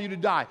may call you to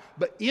die.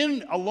 But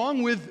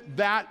along with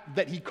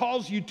that he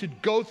calls you to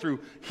go through,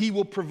 he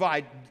will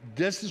provide.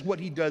 This is what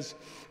he does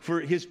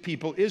for his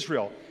people,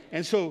 Israel.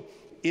 And so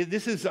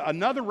this is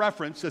another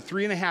reference to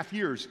 3.5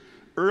 years.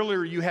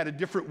 Earlier, you had a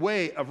different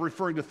way of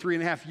referring to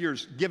 3.5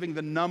 years, giving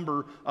the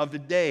number of the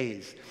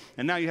days.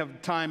 And now you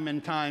have time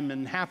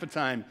and half a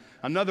time,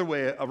 another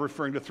way of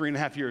referring to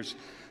 3.5 years.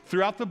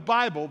 Throughout the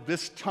Bible,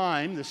 this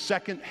time, the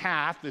second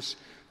half,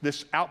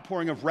 this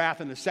outpouring of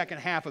wrath in the second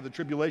half of the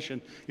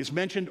tribulation is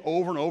mentioned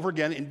over and over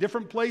again in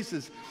different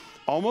places,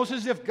 almost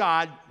as if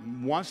God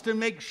wants to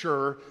make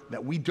sure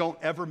that we don't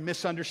ever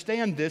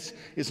misunderstand this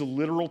is a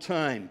literal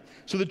time.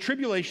 So the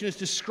tribulation is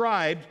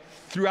described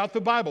throughout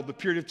the Bible. The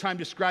period of time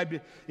described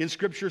in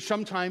Scripture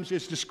sometimes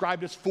is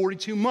described as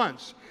 42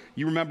 months.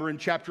 You remember in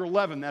chapter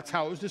 11, that's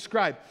how it was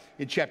described.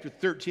 In chapter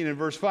 13 and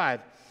verse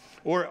 5.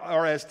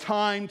 Or as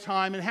time,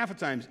 and half a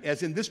time,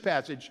 as in this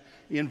passage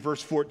in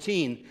verse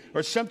 14.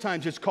 Or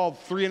sometimes it's called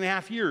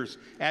 3.5 years,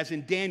 as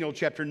in Daniel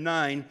chapter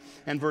 9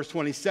 and verse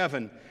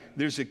 27.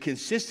 There's a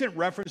consistent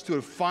reference to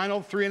a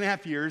final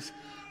 3.5 years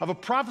of a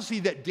prophecy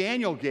that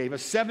Daniel gave, a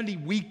 70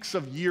 weeks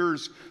of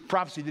years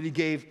prophecy that he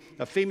gave,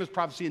 a famous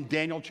prophecy in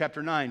Daniel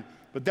chapter 9.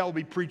 But that will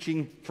be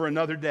preaching for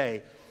another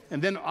day.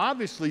 And then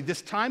obviously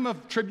this time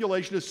of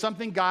tribulation is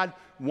something God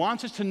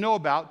wants us to know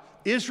about.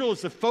 Israel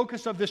is the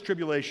focus of this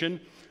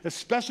tribulation.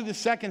 especially the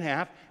second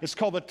half, is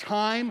called the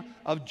time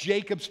of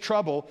Jacob's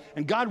trouble.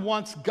 And God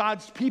wants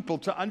God's people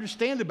to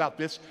understand about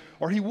this,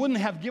 or he wouldn't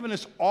have given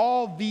us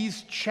all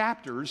these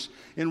chapters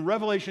in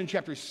Revelation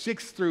chapter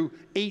 6 through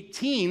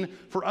 18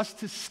 for us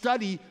to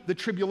study the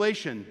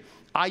tribulation.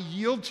 I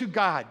yield to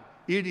God.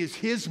 It is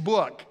his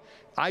book.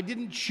 I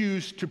didn't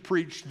choose to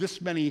preach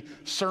this many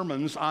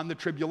sermons on the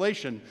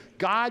tribulation.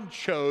 God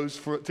chose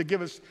to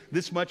give us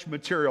this much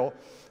material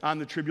on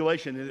the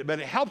tribulation. But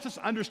it helps us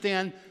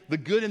understand the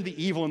good and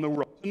the evil in the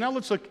world. Now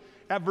let's look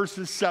at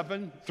verses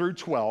 7 through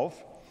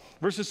 12.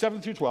 Verses 7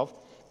 through 12.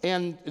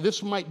 And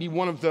this might be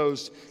one of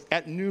those,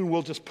 at noon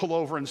we'll just pull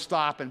over and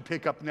stop and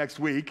pick up next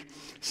week,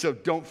 so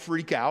don't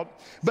freak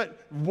out.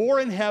 But war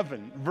in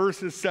heaven,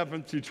 verses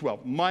 7 through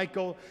 12.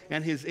 Michael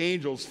and his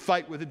angels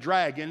fight with the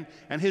dragon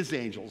and his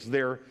angels,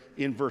 there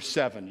in verse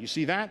 7. You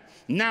see that?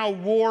 Now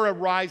war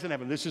arise in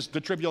heaven. This is the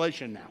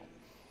tribulation now.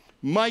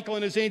 Michael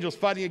and his angels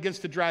fighting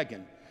against the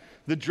dragon.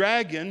 The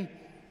dragon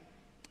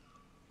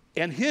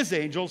and his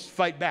angels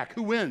fight back.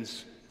 Who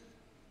wins?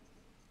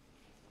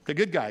 The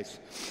good guys.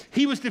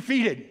 He was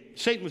defeated.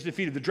 Satan was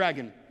defeated, the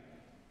dragon.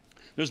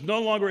 There's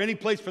no longer any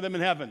place for them in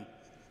heaven.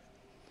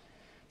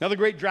 Now the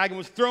great dragon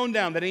was thrown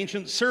down, that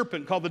ancient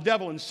serpent called the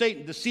devil and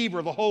Satan, deceiver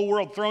of the whole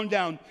world, thrown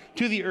down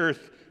to the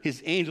earth.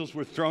 His angels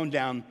were thrown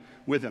down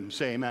with him.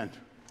 Say amen.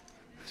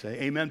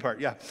 Say amen part,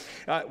 yeah.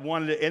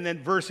 And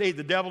then verse 8,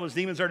 the devil and his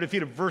demons are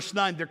defeated. Verse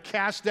 9, they're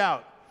cast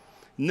out.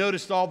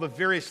 Notice all the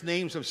various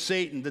names of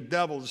Satan, the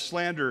devil, the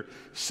slanderer,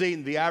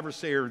 Satan, the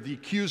adversary, the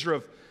accuser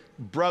of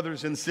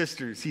brothers and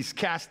sisters. He's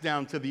cast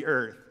down to the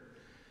earth.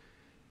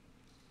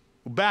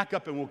 We'll back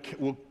up and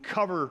we'll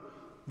cover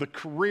the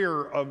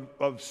career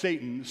of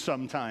Satan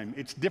sometime.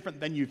 It's different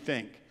than you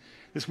think.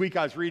 This week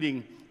I was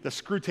reading the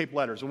Screwtape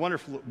Letters, a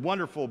wonderful,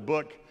 wonderful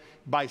book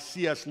by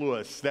C.S.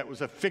 Lewis that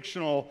was a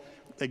fictional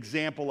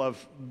example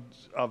of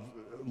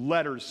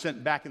letters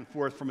sent back and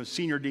forth from a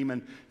senior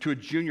demon to a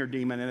junior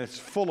demon, and it's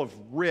full of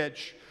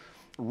rich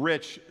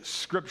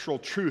scriptural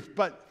truth.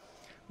 But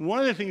one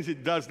of the things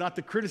it does, not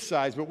to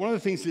criticize, but one of the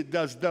things it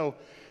does, though,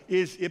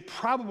 is it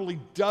probably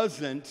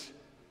doesn't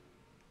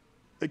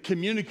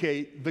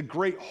communicate the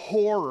great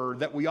horror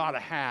that we ought to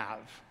have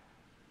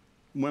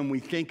when we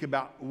think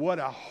about what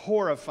a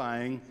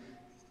horrifying,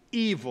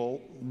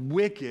 evil,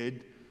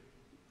 wicked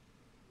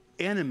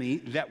enemy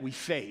that we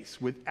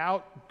face.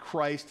 Without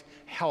Christ's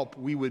help,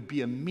 we would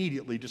be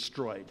immediately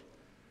destroyed.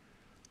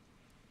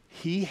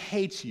 He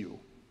hates you.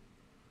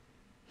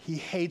 He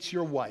hates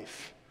your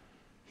wife.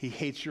 He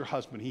hates your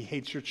husband. He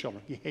hates your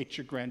children. He hates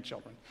your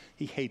grandchildren.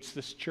 He hates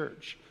this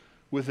church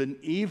with an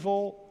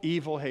evil,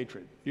 evil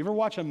hatred. You ever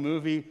watch a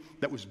movie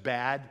that was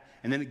bad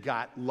and then it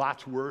got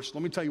lots worse?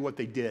 Let me tell you what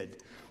they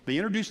did. They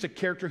introduced a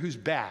character who's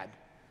bad,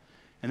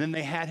 and then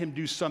they had him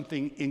do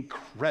something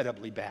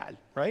incredibly bad,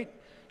 right?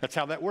 That's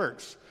how that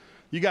works.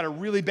 You got a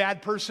really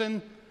bad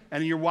person,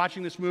 and you're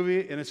watching this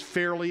movie, and it's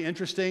fairly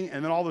interesting,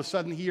 and then all of a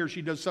sudden he or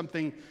she does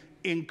something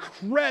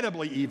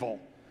incredibly evil.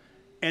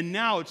 And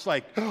now it's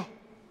like, oh,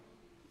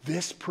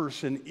 this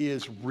person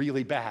is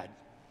really bad.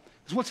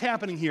 That's what's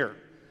happening here.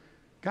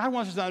 God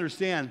wants us to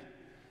understand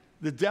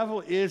the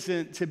devil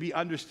isn't to be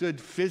understood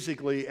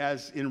physically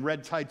as in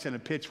red tights and a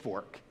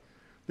pitchfork.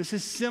 This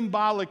is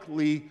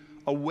symbolically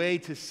a way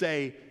to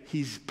say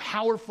he's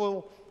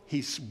powerful,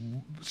 he's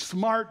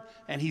smart,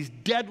 and he's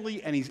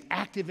deadly, and he's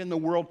active in the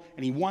world,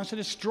 and he wants to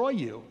destroy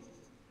you.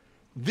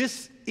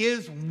 This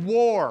is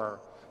war.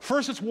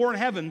 First it's war in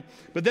heaven,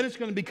 but then it's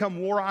going to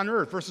become war on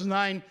earth. Verses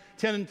 9,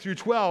 10 through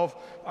 12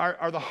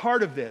 are the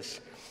heart of this.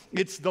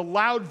 It's the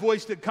loud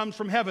voice that comes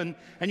from heaven,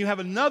 and you have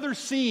another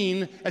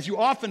scene, as you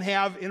often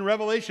have in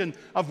Revelation,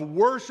 of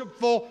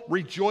worshipful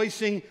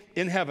rejoicing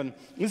in heaven.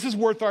 This is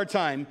worth our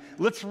time.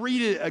 Let's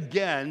read it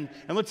again,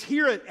 and let's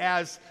hear it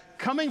as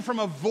coming from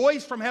a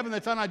voice from heaven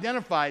that's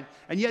unidentified,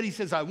 and yet he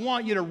says, I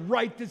want you to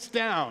write this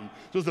down.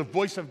 So it's the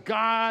voice of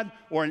God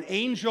or an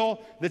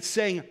angel that's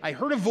saying, I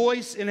heard a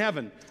voice in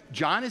heaven.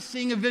 John is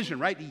seeing a vision,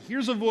 right? He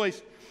hears a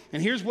voice,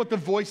 and here's what the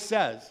voice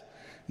says.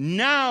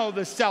 Now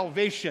the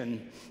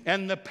salvation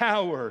and the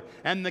power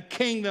and the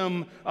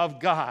kingdom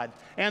of God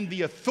and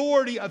the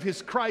authority of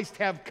his Christ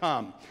have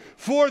come.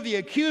 For the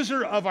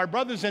accuser of our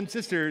brothers and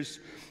sisters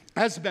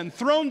has been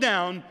thrown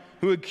down,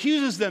 who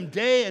accuses them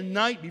day and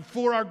night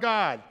before our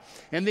God.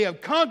 And they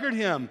have conquered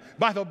him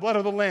by the blood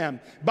of the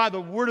Lamb, by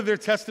the word of their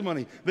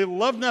testimony. They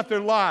loved not their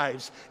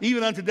lives,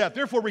 even unto death.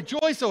 Therefore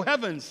rejoice, O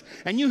heavens,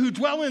 and you who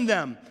dwell in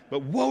them.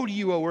 But woe to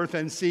you, O earth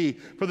and sea,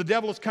 for the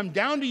devil has come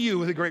down to you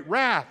with a great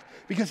wrath,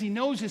 because he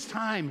knows his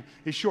time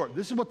is short.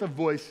 This is what the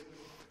voice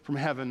from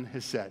heaven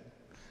has said.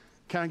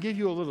 Can I give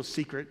you a little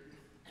secret?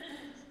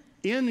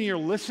 In your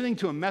listening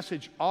to a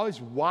message,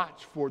 always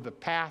watch for the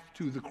path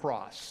to the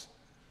cross.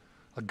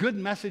 A good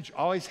message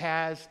always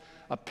has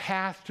a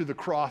path to the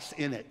cross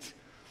in it.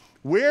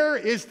 Where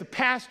is the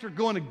pastor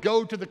going to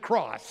go to the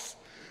cross?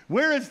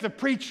 Where is the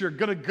preacher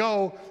going to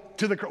go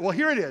to the cross? Well,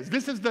 here it is.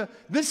 This is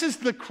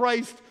the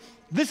Christ.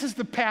 This is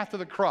the path to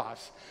the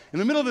cross. In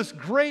the middle of this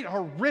great,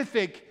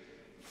 horrific,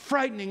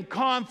 frightening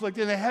conflict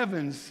in the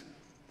heavens,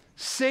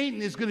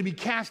 Satan is going to be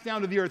cast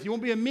down to the earth. He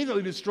won't be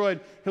immediately destroyed.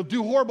 He'll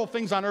do horrible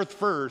things on earth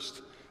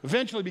first,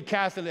 eventually be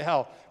cast into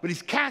hell. But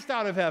he's cast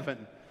out of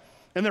heaven.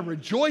 And they're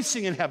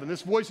rejoicing in heaven.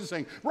 This voice is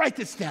saying, write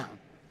this down.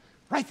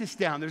 Write this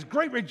down. There's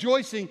great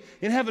rejoicing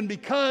in heaven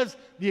because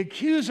the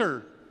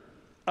accuser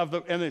of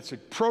the, and it's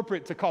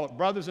appropriate to call it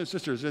brothers and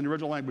sisters in the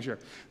original language here.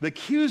 The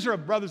accuser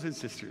of brothers and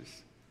sisters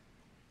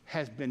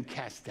has been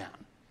cast down.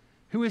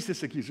 Who is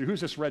this accuser?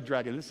 Who's this red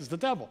dragon? This is the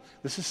devil.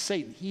 This is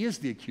Satan. He is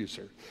the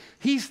accuser.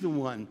 He's the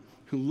one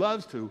who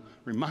loves to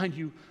remind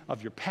you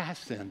of your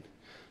past sin.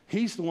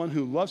 He's the one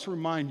who loves to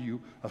remind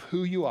you of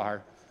who you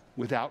are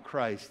without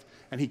Christ.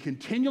 And he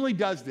continually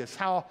does this.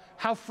 How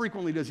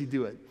frequently does he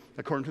do it?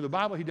 According to the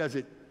Bible, he does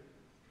it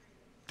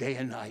day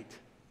and night.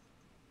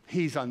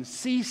 He's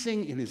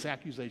unceasing in his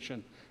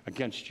accusation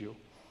against you.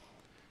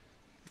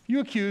 You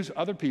accuse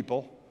other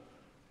people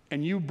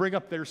and you bring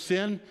up their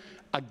sin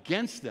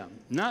against them,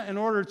 not in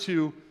order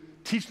to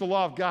teach the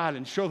law of God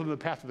and show them the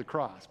path of the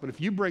cross, but if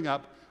you bring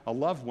up a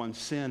loved one's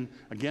sin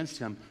against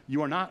him,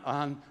 you are not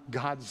on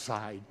God's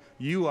side.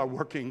 You are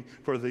working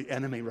for the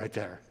enemy right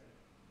there.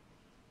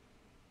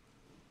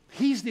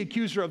 He's the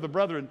accuser of the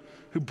brethren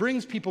who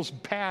brings people's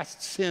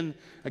past sin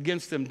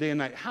against them day and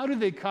night. How do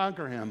they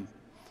conquer him?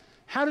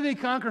 How do they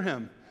conquer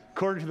him?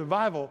 According to the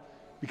Bible,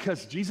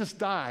 because Jesus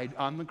died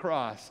on the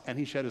cross and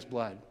he shed his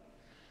blood.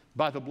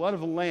 By the blood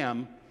of the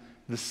Lamb,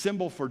 the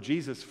symbol for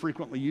Jesus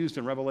frequently used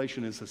in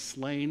Revelation is a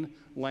slain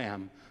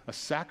lamb, a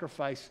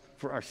sacrifice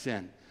for our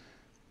sin.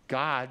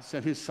 God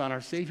sent his son,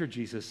 our Savior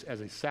Jesus, as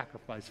a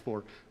sacrifice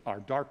for our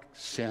dark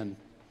sin.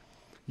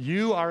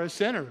 You are a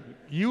sinner.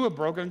 You have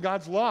broken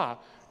God's law.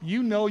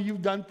 You know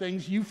you've done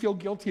things you feel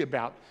guilty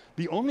about.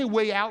 The only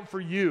way out for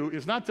you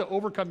is not to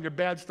overcome your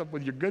bad stuff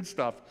with your good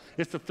stuff.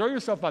 It's to throw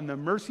yourself on the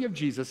mercy of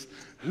Jesus,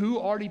 who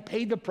already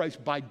paid the price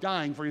by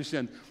dying for your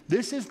sin.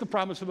 This is the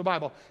promise of the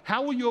Bible.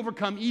 How will you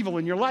overcome evil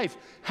in your life?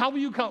 How will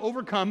you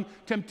overcome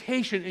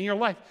temptation in your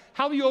life?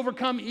 How will you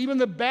overcome even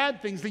the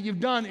bad things that you've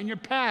done in your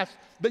past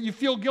that you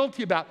feel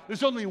guilty about?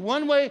 There's only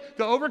one way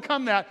to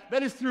overcome that.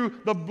 That is through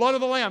the blood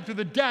of the Lamb, through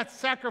the death,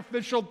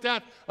 sacrificial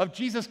death of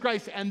Jesus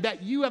Christ, and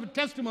that you have a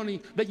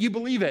testimony that you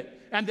believe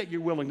it and that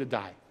you're willing to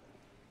die.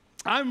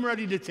 I'm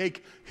ready to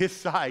take his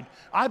side.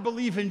 I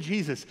believe in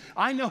Jesus.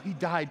 I know he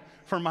died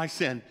for my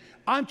sin.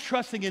 I'm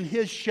trusting in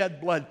his shed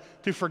blood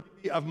to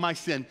forgive me of my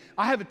sin.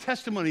 I have a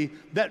testimony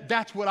that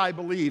that's what I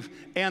believe,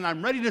 and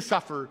I'm ready to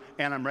suffer,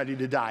 and I'm ready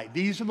to die.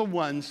 These are the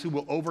ones who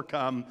will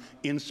overcome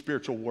in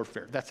spiritual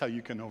warfare. That's how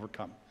you can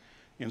overcome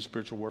in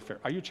spiritual warfare.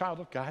 Are you a child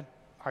of God?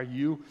 Are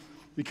you?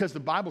 Because the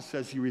Bible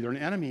says you're either an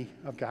enemy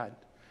of God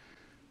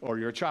or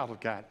you're a child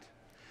of God.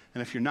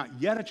 And if you're not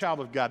yet a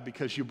child of God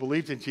because you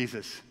believed in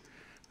Jesus,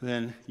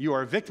 then you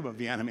are a victim of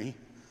the enemy,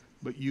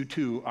 but you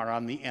too are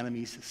on the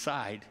enemy's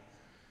side.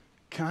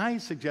 Can I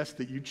suggest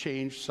that you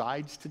change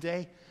sides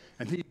today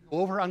and that you go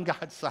over on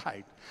God's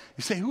side?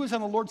 You say, who is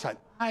on the Lord's side?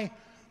 I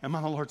am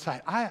on the Lord's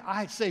side.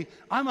 I say,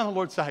 I'm on the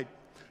Lord's side.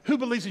 Who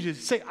believes in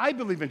Jesus? Say, I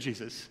believe in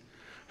Jesus.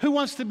 Who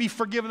wants to be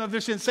forgiven of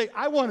their sin? Say,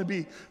 I want to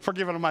be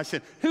forgiven of my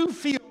sin. Who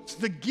feels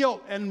the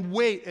guilt and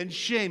weight and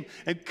shame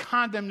and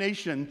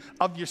condemnation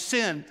of your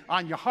sin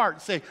on your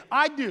heart? Say,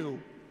 I do.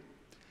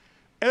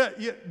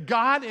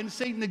 God and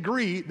Satan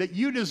agree that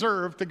you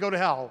deserve to go to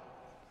hell.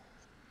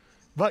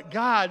 But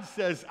God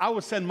says, I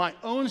will send my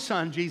own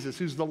son, Jesus,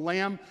 who's the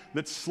lamb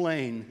that's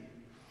slain.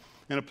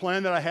 And a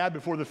plan that I had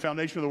before the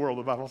foundation of the world,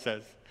 the Bible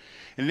says.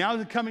 And now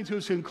that coming to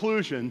its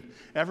conclusion,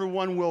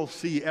 everyone will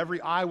see,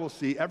 every eye will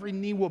see, every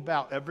knee will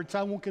bow, every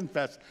tongue will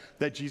confess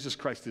that Jesus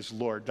Christ is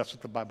Lord. That's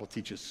what the Bible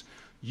teaches.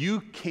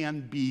 You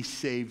can be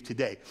saved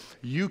today.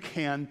 You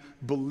can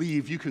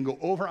believe. You can go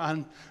over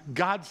on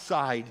God's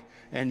side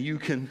and you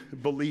can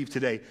believe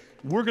today.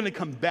 We're going to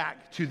come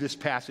back to this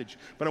passage,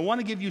 but I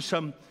want to give you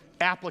some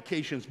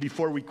applications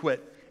before we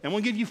quit. And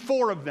we'll give you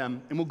 4 of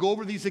them, and we'll go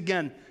over these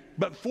again.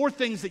 But 4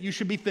 things that you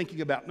should be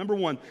thinking about. Number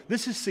 1,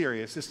 this is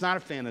serious. It's not a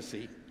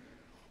fantasy.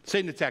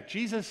 Satan attacked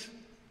Jesus.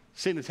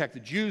 Satan attacked the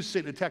Jews.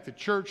 Satan attacked the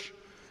church.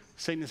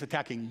 Satan is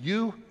attacking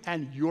you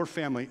and your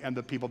family and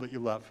the people that you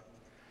love.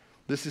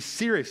 This is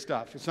serious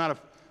stuff. It's not a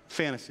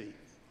fantasy.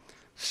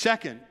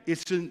 Second,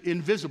 it's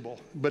invisible,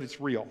 but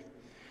it's real.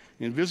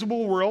 The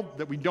invisible world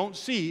that we don't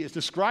see is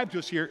described to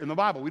us here in the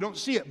Bible. We don't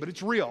see it, but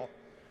it's real.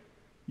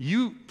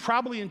 You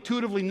probably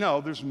intuitively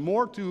know there's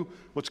more to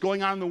what's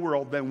going on in the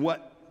world than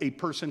what a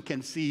person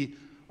can see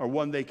or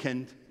one they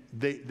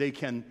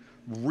can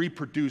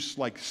reproduce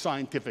like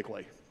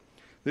scientifically.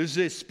 There's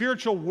a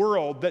spiritual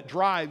world that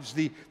drives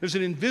there's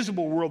an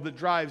invisible world that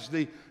drives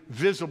the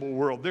visible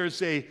world.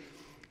 There's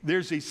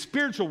a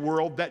spiritual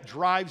world that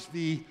drives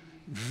the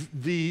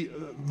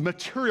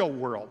material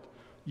world.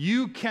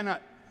 You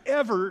cannot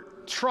ever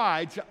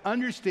try to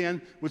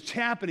understand what's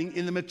happening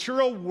in the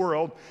material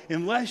world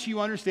unless you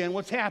understand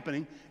what's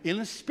happening in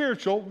the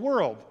spiritual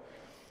world.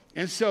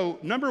 And so,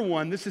 number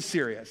 1, this is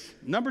serious.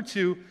 Number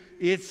 2,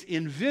 it's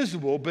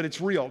invisible, but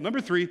it's real. Number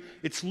 3,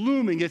 it's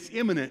looming, it's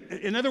imminent.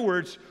 In other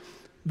words,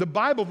 the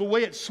Bible, the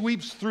way it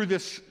sweeps through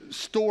this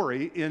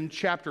story in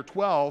chapter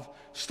 12,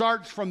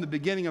 starts from the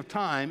beginning of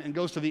time and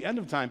goes to the end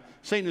of time.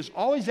 Satan is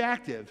always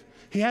active.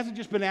 He hasn't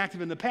just been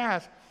active in the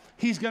past.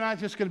 He's not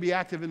just going to be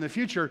active in the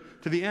future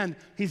to the end.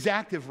 He's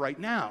active right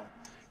now.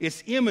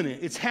 It's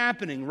imminent. It's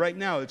happening right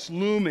now. It's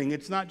looming.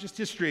 It's not just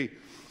history.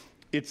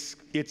 It's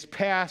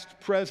past,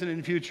 present,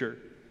 and future.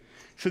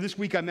 So this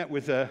week I met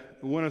with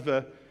one of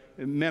the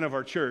men of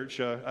our church,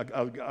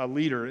 a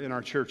leader in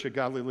our church, a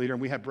godly leader,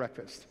 and we had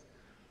breakfast.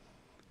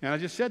 And I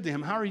just said to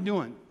him, how are you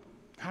doing?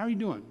 How are you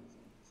doing?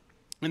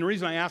 And the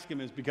reason I ask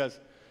him is because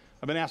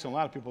I've been asking a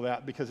lot of people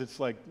that, because it's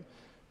like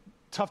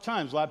tough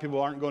times. A lot of people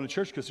aren't going to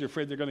church because they're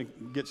afraid they're going to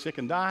get sick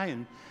and die.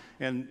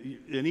 And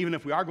even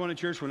if we are going to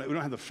church, we don't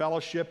have the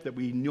fellowship that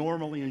we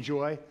normally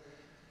enjoy.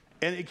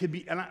 And it could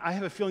be, and I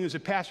have a feeling as a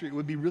pastor, it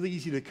would be really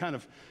easy to kind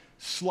of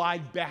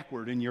slide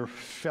backward in your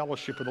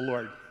fellowship with the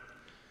Lord.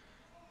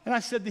 And I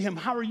said to him,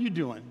 how are you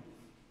doing?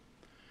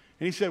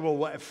 And he said,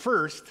 well, at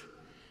first,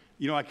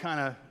 I kind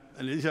of,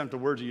 and these aren't the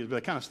words he used, but I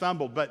kind of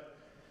stumbled. But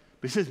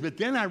he says, but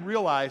then I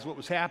realized what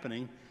was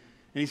happening.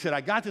 And he said,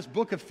 I got this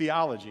book of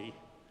theology.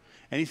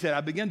 And he said,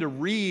 I began to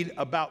read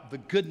about the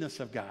goodness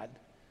of God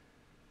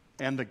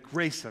and the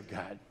grace of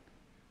God.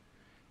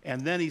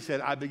 And then he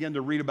said, I began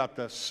to read about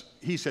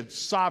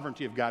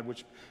sovereignty of God,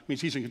 which means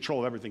he's in control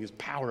of everything, his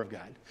power of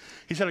God.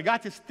 He said, I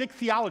got this thick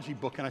theology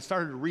book, and I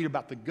started to read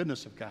about the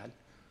goodness of God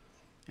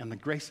and the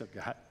grace of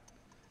God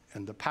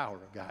and the power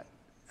of God.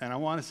 And I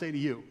want to say to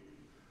you,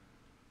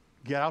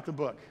 get out the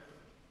book,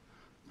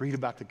 read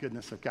about the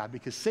goodness of God,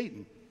 because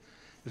Satan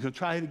is going to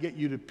try to get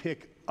you to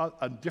pick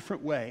a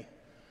different way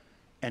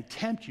and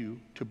tempt you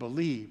to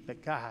believe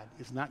that God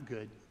is not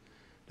good,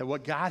 that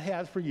what God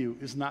has for you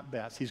is not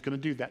best. He's going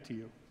to do that to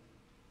you.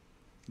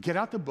 Get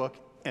out the book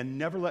and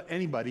never let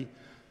anybody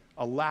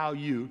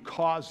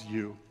cause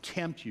you,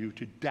 tempt you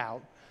to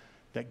doubt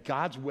that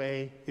God's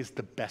way is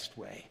the best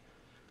way,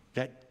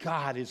 that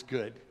God is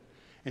good.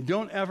 And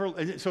don't ever,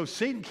 so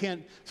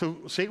Satan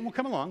will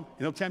come along and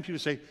he'll tempt you to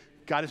say,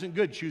 God isn't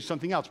good, choose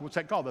something else. What's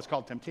that called? That's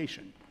called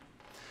temptation.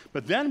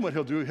 But then what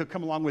he'll do, he'll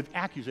come along with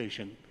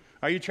accusation.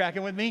 Are you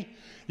tracking with me?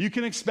 You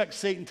can expect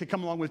Satan to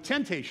come along with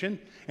temptation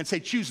and say,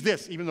 choose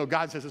this, even though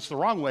God says it's the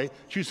wrong way,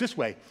 choose this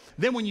way.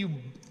 Then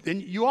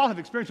and you all have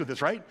experience with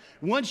this, right?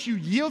 Once you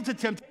yield to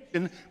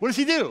temptation, what does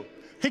he do?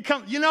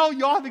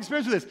 You all have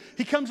experience with this.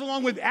 He comes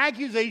along with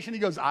accusation.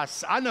 He goes,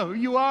 I know who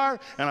you are,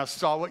 and I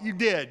saw what you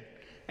did,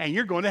 and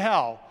you're going to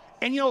hell.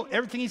 And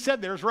everything he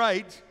said there is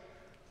right,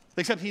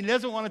 except he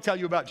doesn't want to tell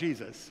you about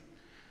Jesus.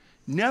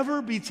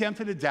 Never be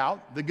tempted to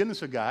doubt the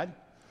goodness of God.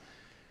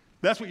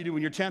 That's what you do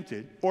when you're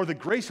tempted. Or the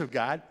grace of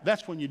God.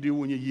 That's what you do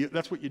when you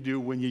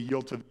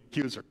yield to the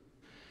accuser.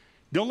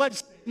 Don't let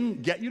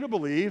Satan get you to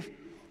believe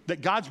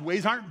that God's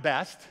ways aren't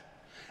best.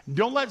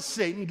 Don't let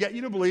Satan get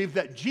you to believe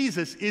that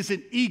Jesus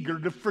isn't eager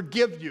to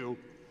forgive you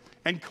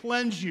and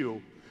cleanse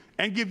you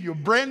and give you a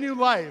brand new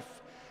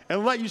life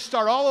and let you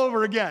start all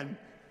over again,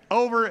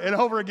 over and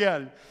over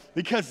again.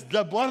 Because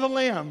the blood of the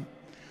Lamb,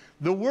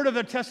 the word of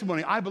their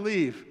testimony, I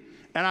believe,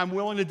 and I'm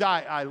willing to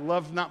die. I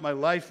love not my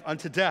life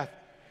unto death.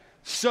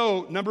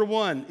 So, number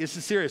one, it's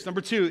serious.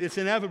 Number two, it's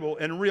inevitable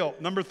and real.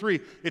 Number three,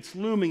 it's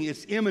looming,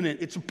 it's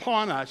imminent, it's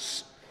upon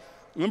us.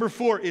 Number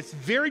four, it's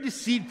very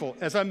deceitful,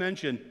 as I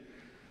mentioned.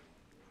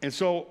 And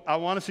so I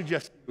want to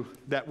suggest to you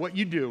that what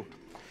you do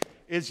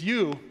is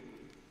you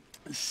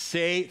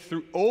say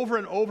through over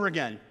and over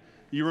again,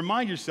 you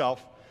remind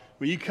yourself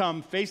when you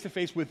come face to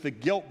face with the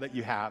guilt that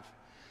you have,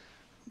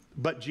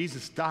 but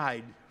Jesus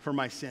died for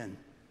my sin.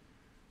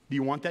 Do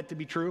you want that to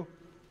be true?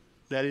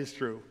 That is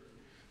true.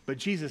 But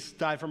Jesus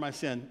died for my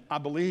sin. I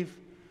believe,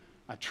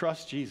 I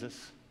trust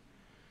Jesus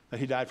that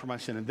he died for my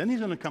sin. And then he's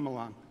going to come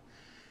along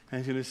and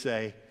he's going to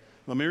say,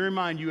 let me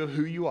remind you of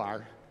who you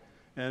are,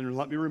 and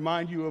let me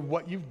remind you of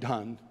what you've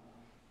done.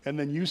 And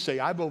then you say,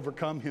 I've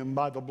overcome him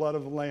by the blood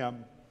of the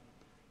Lamb.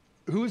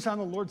 Who is on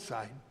the Lord's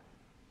side?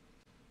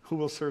 Who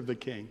will serve the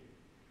King?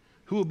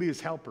 Who will be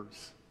his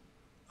helpers?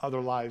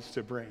 Other lives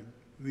to bring,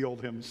 the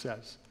old hymn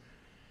says.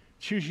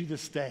 Choose you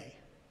this day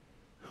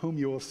whom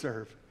you will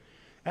serve.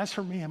 As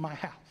for me and my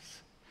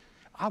house,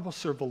 I will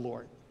serve the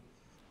Lord.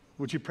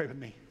 Would you pray with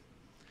me?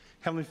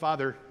 Heavenly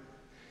Father,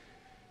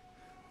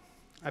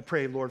 I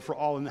pray, Lord, for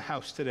all in the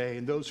house today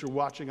and those who are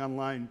watching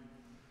online,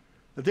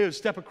 that they would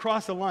step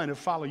across the line and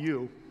follow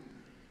you.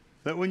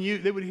 That when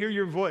they would hear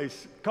your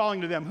voice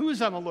calling to them, who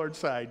is on the Lord's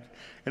side?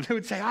 And they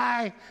would say,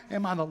 I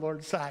am on the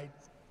Lord's side.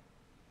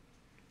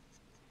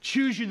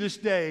 Choose you this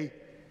day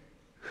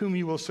whom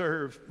you will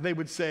serve. They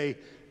would say,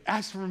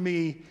 as for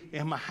me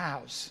and my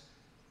house,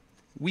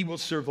 we will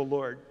serve the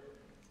Lord.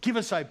 Give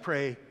us, I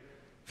pray,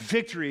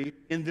 victory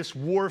in this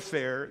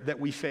warfare that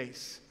we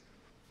face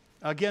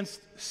against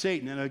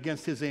Satan and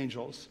against his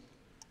angels.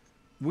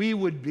 We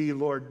would be,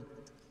 Lord,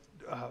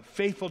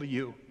 faithful to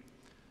you,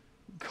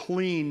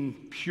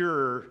 clean,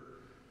 pure,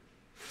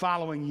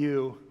 following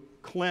you,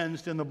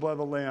 cleansed in the blood of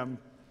the Lamb.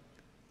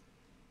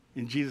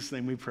 In Jesus'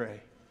 name we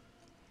pray.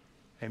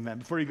 Amen.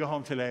 Before you go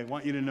home today, I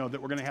want you to know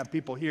that we're going to have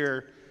people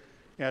here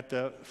at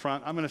the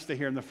front. I'm going to stay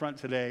here in the front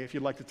today. If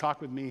you'd like to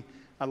talk with me,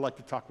 I'd like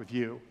to talk with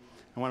you.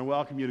 I want to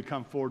welcome you to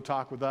come forward,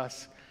 talk with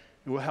us,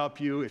 and we'll help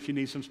you. If you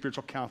need some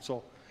spiritual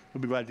counsel,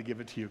 we'll be glad to give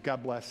it to you.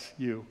 God bless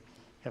you.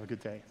 Have a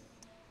good day.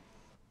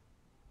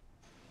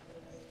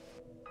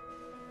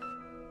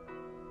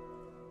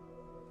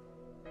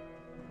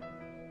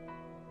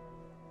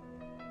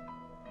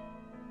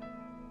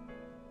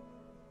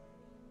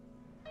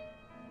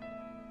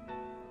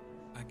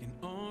 I can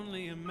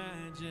only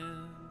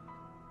imagine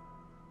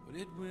what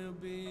it will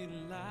be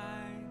like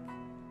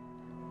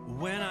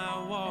when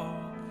I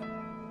walk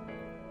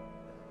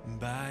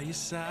by your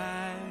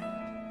side.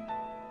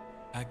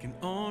 I can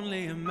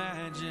only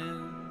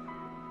imagine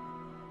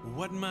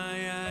what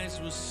my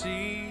eyes will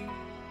see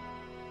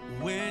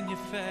when your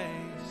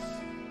face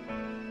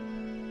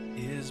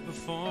is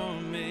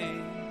before me.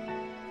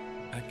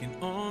 I can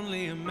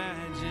only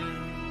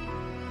imagine.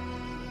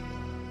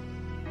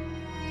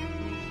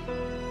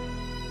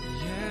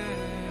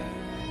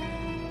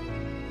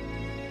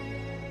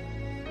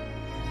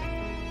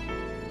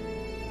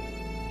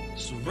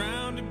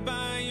 Surrounded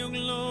by your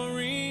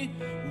glory,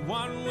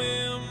 what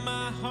will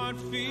my heart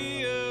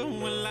feel?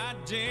 Will I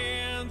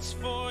dance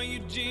for you,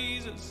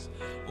 Jesus?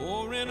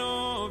 Or in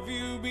awe of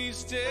you be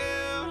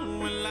still?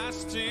 Will I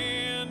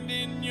stand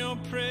in your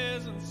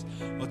presence?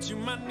 Or to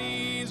my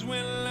knees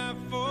will I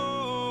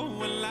fall?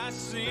 Will I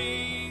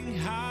sing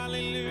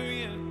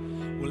hallelujah?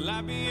 Will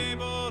I be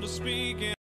able to speak